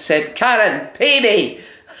in and said, "Karen, pay me."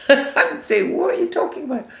 I would say, "What are you talking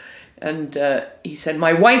about?" And he said,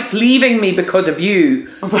 "My wife's leaving me because of you."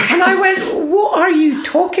 And I went, "What are you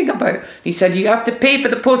talking about?" He said, "You have to pay for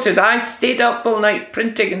the posters. I stayed up all night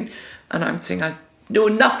printing." And I'm saying, "I know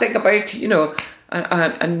nothing about,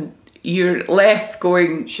 and you're left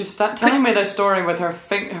going..." She's telling me this story with her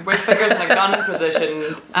fingers in the gun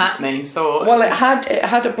position at me. So well, it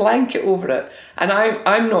had a blanket over it. And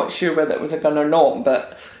I'm not sure whether it was a gun or not,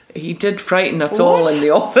 but he did frighten us all in the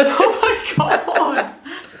office. Oh my God.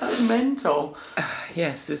 That's mental.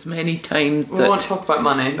 Yes, there's many times we won't talk about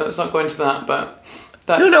money. Let's not go into that, but...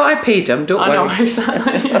 No, I paid him, don't worry. I know,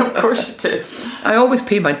 exactly. Of course you did. I always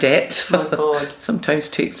pay my debt. Oh my God. Sometimes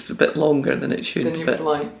it takes a bit longer than it should. Than you would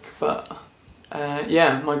like, but...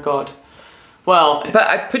 yeah, my God. Well, but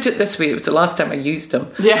I put it this way: it was the last time I used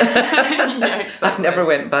him. Yeah, yeah, exactly. I never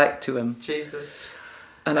went back to him. Jesus.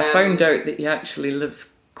 And I found out that he actually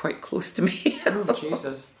lives quite close to me. Oh,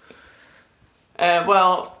 Jesus.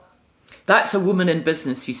 Well, that's a woman in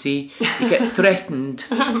business. You see, you get threatened,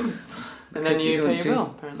 and then you pay your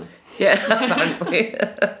bill. Apparently. Yeah, apparently.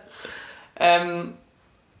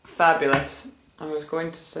 Fabulous. I was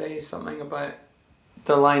going to say something about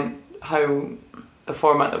the line, how the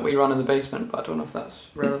format that we run in the basement, but I don't know if that's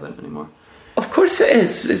relevant anymore. Of course it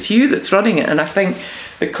is. It's you that's running it, and I think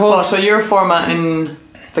because... Well, so your format in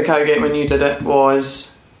the Cowgate when you did it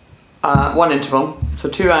was one interval, so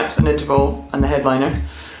 2 acts, an interval, and the headliner.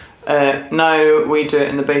 Now we do it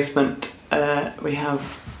in the basement. We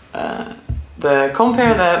have the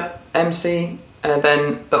compere, the MC,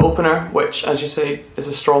 then the opener, which, as you say, is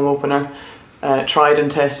a strong opener, tried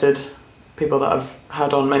and tested, people that I've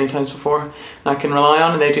had on many times before and I can rely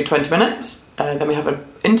on, and they do 20 minutes. Then we have an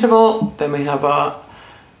interval, then we have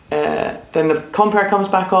then the compere comes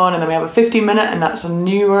back on, and then we have a 15-minute, and that's a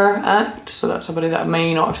newer act, so that's somebody that I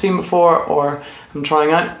may not have seen before or I'm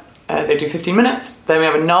trying out. They do 15 minutes. Then we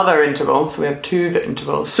have another interval, so we have 2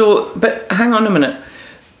 intervals. So, but hang on a minute.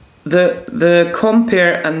 The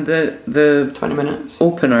compere and the 20 minutes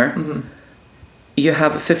opener, mm-hmm. You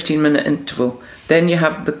have a 15-minute interval. Then you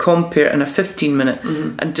have the compere and a 15-minute.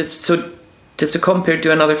 Mm-hmm. And does the compere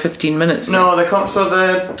do another 15 minutes? No, the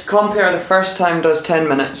compere the first time does 10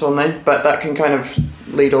 minutes only, but that can kind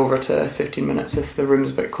of lead over to 15 minutes if the room's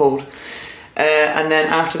a bit cold. And then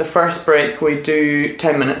after the first break, we do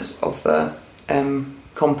 10 minutes of the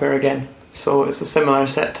compere again. So it's a similar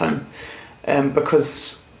set time,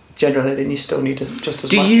 because generally then you still need just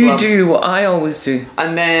as much. Do you love. do what I always do?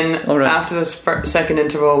 And then after this second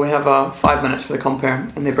interval, we have 5 minutes for the compere,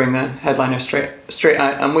 and they bring the headliner straight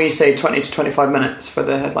out, and we say 20 to 25 minutes for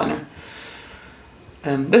the headliner.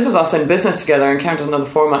 This is us in business together and counts as another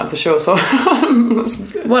format of the show. So,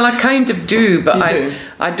 well, I kind of do, but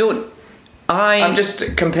I don't. I'm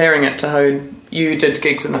just comparing it to how you did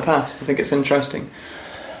gigs in the past. I think it's interesting.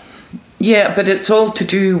 Yeah, but it's all to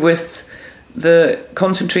do with the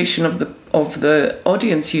concentration of the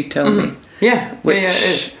audience. You tell mm-hmm. me, which it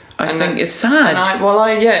is. I think it's sad.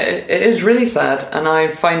 It is really sad, and I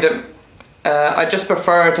find it. I just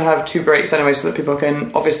prefer to have 2 breaks anyway, so that people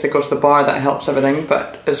can obviously go to the bar. That helps everything,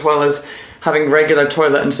 but as well as having regular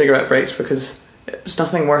toilet and cigarette breaks, because it's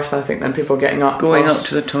nothing worse, I think, than people getting up, going up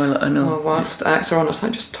to the toilet. I know. Whilst acts are on, it's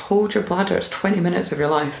like, just hold your bladder. It's 20 minutes of your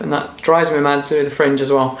life, and that drives me mad through the Fringe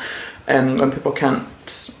as well. When people can't,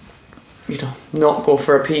 not go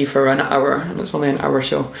for a pee for an hour, and it's only an hour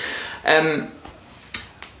show.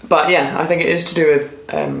 But yeah, I think it is to do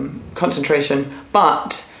with concentration.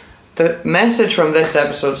 But the message from this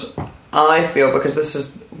episode, I feel, because this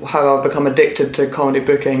is how I've become addicted to comedy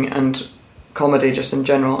booking and comedy just in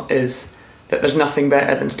general, is that there's nothing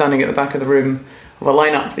better than standing at the back of the room of a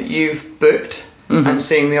lineup that you've booked mm-hmm. and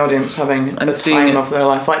seeing the audience having the time of their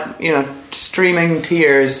life, like, streaming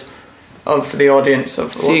tears of the audience,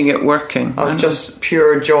 of seeing it working, of just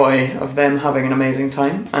pure joy of them having an amazing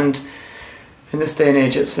time. And in this day and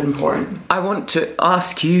age, it's important. I want to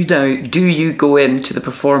ask you now, do you go into the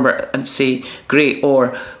performer and say, great,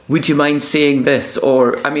 or would you mind saying this?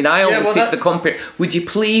 Or, I always say to the compere, would you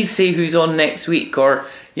please say who's on next week? Or,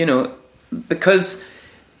 because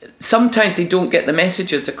sometimes they don't get the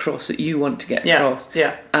messages across that you want to get across.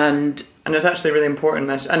 Yeah. And it's actually a really important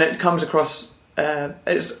message, and it comes across.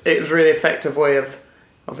 It's a really effective way of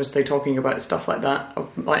obviously talking about stuff like that.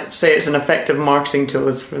 Like, say it's an effective marketing tool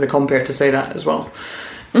is for the compere to say that as well.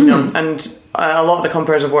 Mm. And a lot of the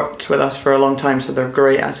compares have worked with us for a long time, so they're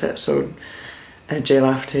great at it. So Jay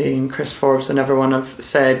Lafferty and Chris Forbes and everyone have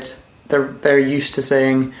said they're used to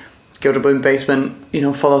saying Gilda Bloom Basement,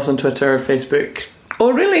 follow us on Twitter, Facebook.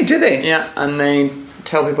 Oh really, do they? Yeah, and they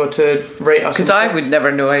tell people to rate us, because I would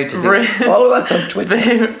never know how to do it. Follow us on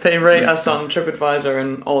Twitter. They rate us on TripAdvisor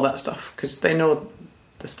and all that stuff, because they know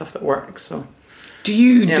the stuff that works. So do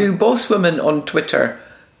you do Boss Women on Twitter?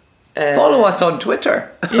 Follow us on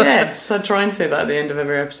Twitter. Yes, I try and say that at the end of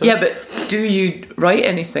every episode. Yeah, but do you write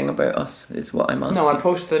anything about us, is what I'm asking. No, I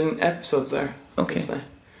post the episodes there. Okay.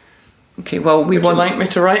 Okay, well, would you like me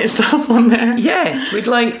to write stuff on there? Yes, we'd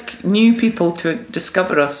like new people to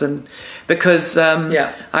discover us, and because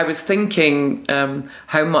I was thinking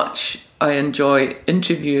how much I enjoy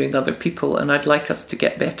interviewing other people, and I'd like us to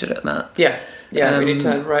get better at that. Yeah, we need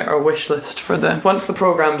to write our wish list for once the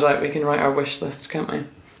programme's out, we can write our wish list, can't we?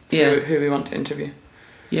 Who we want to interview.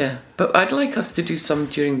 Yeah, but I'd like us to do some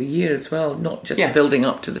during the year as well, not just building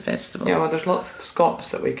up to the festival. Yeah, well, there's lots of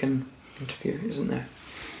Scots that we can interview, isn't there?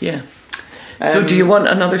 Yeah. So do you want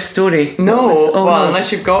another story? No. No.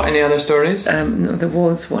 Unless you've got any other stories. No, there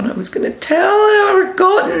was one I was going to tell. I've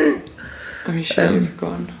forgotten. Are you sure you've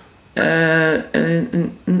forgotten?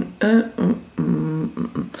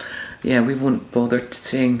 Yeah, we won't bother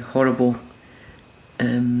saying horrible.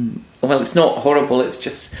 Well, it's not horrible. It's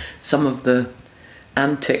just some of the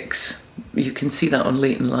antics. You can see that on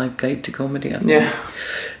Leighton Live Guide to Comedy. Yeah.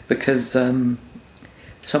 Because some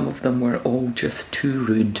of them were all just too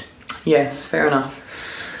rude. Yes, fair enough.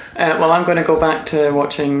 Well, I'm going to go back to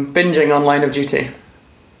binging on Line of Duty.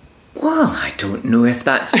 Well, I don't know if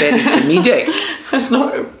that's very comedic. It's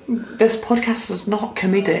not. This podcast is not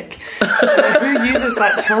comedic. Who uses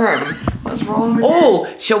that term? What's wrong with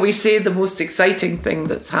it? Shall we say the most exciting thing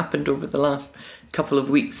that's happened over the last couple of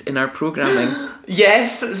weeks in our programming?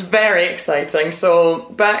 Yes, it's very exciting. So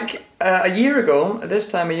back a year ago,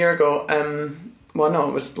 well, no,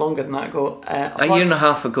 it was longer than that ago. A year and a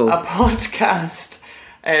half ago. A podcast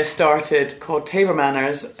started called Table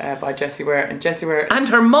Manners by Jessie Ware. And Jessie Ware... And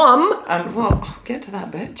her mum! And, well, I'll get to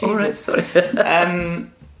that bit. Jesus. All right, sorry.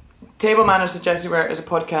 Table Manners with Jessie Ware is a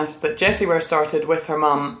podcast that Jessie Ware started with her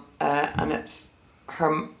mum. And it's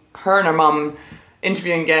her and her mum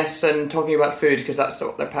interviewing guests and talking about food, because that's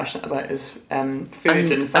what they're passionate about, is food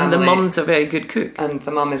and family. And the mum's a very good cook. And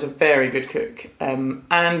the mum is a very good cook. And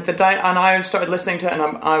I started listening to it,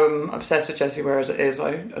 and I'm obsessed with Jessie Ware as it is.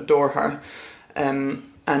 I adore her. And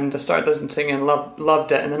I started listening and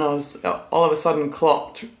loved it. And then I was all of a sudden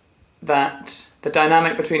clocked that the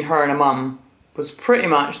dynamic between her and her mum was pretty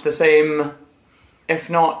much the same, if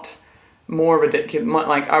not more ridiculous.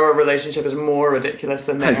 Like, our relationship is more ridiculous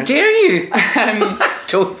than theirs. How dare you?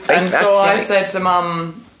 Don't think and that's so right. I said to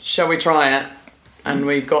Mum, shall we try it? And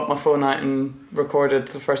we got my phone out and recorded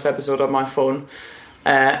the first episode on my phone.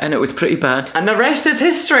 And it was pretty bad. And the rest is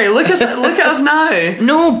history. Look at us now.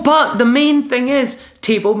 No, but the main thing is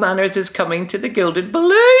Table Manners is coming to the Gilded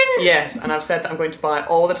Balloon. Yes, and I've said that I'm going to buy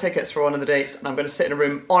all the tickets for one of the dates, and I'm going to sit in a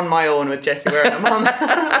room on my own with Jessie Ware and Mum.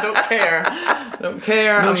 I don't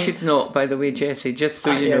care. No, she's not, by the way, Jessie, just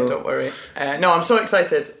so you know. Don't worry. No, I'm so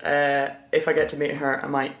excited. If I get to meet her, I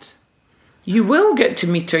might. You will get to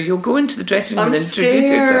meet her. You'll go into the dressing room and introduce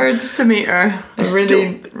yourself. I'm scared to meet her. I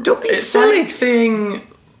really... Don't be it's silly. Like seeing...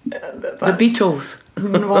 the Beatles.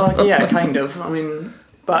 Well, yeah, kind of. I mean...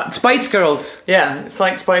 But Spice Girls. Yeah, it's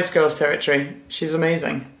like Spice Girls territory. She's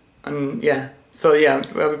amazing. And yeah. So yeah,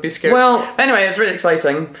 I would be scared. Well... Anyway, it's really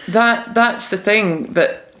exciting. That's the thing,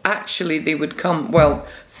 that actually they would come, well,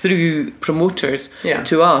 through promoters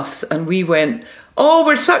to us, and we went... Oh,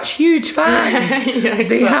 we're such huge fans. Yeah, exactly.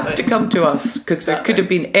 They have to come to us, because there could have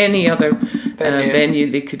been any other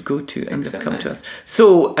venue they could go to and have come to us.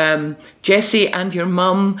 So, Jessie and your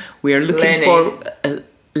mum, we're looking for...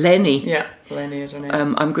 Lenny. Yeah, Lenny is her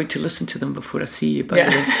name. I'm going to listen to them before I see you, by the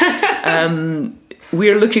way.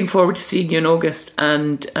 We're looking forward to seeing you in August,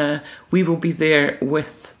 and we will be there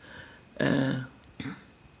with...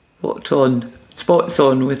 what on? Spots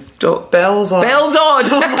on with bells on. Bells on!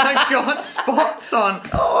 Oh my God, spots on.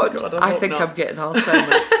 God, I think I'm getting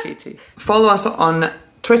Alzheimer's, Katie. Follow us on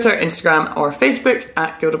Twitter, Instagram or Facebook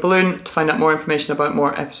at Gilded Balloon to find out more information about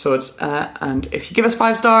more episodes. And if you give us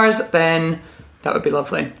 5 stars, then that would be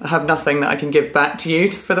lovely. I have nothing that I can give back to you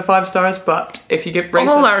for the 5 stars, but if you give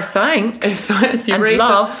all our thanks if you and rate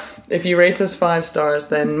love. If you rate us 5 stars,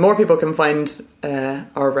 then more people can find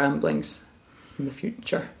our ramblings in the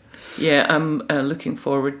future. Yeah, I'm looking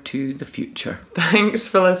forward to the future. Thanks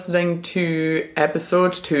for listening to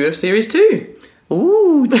episode 2 of series 2.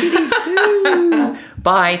 Ooh, series 2.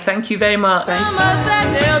 Bye, thank you very much. Mama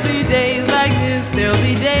said there'll be days like this, there'll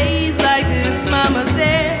be days like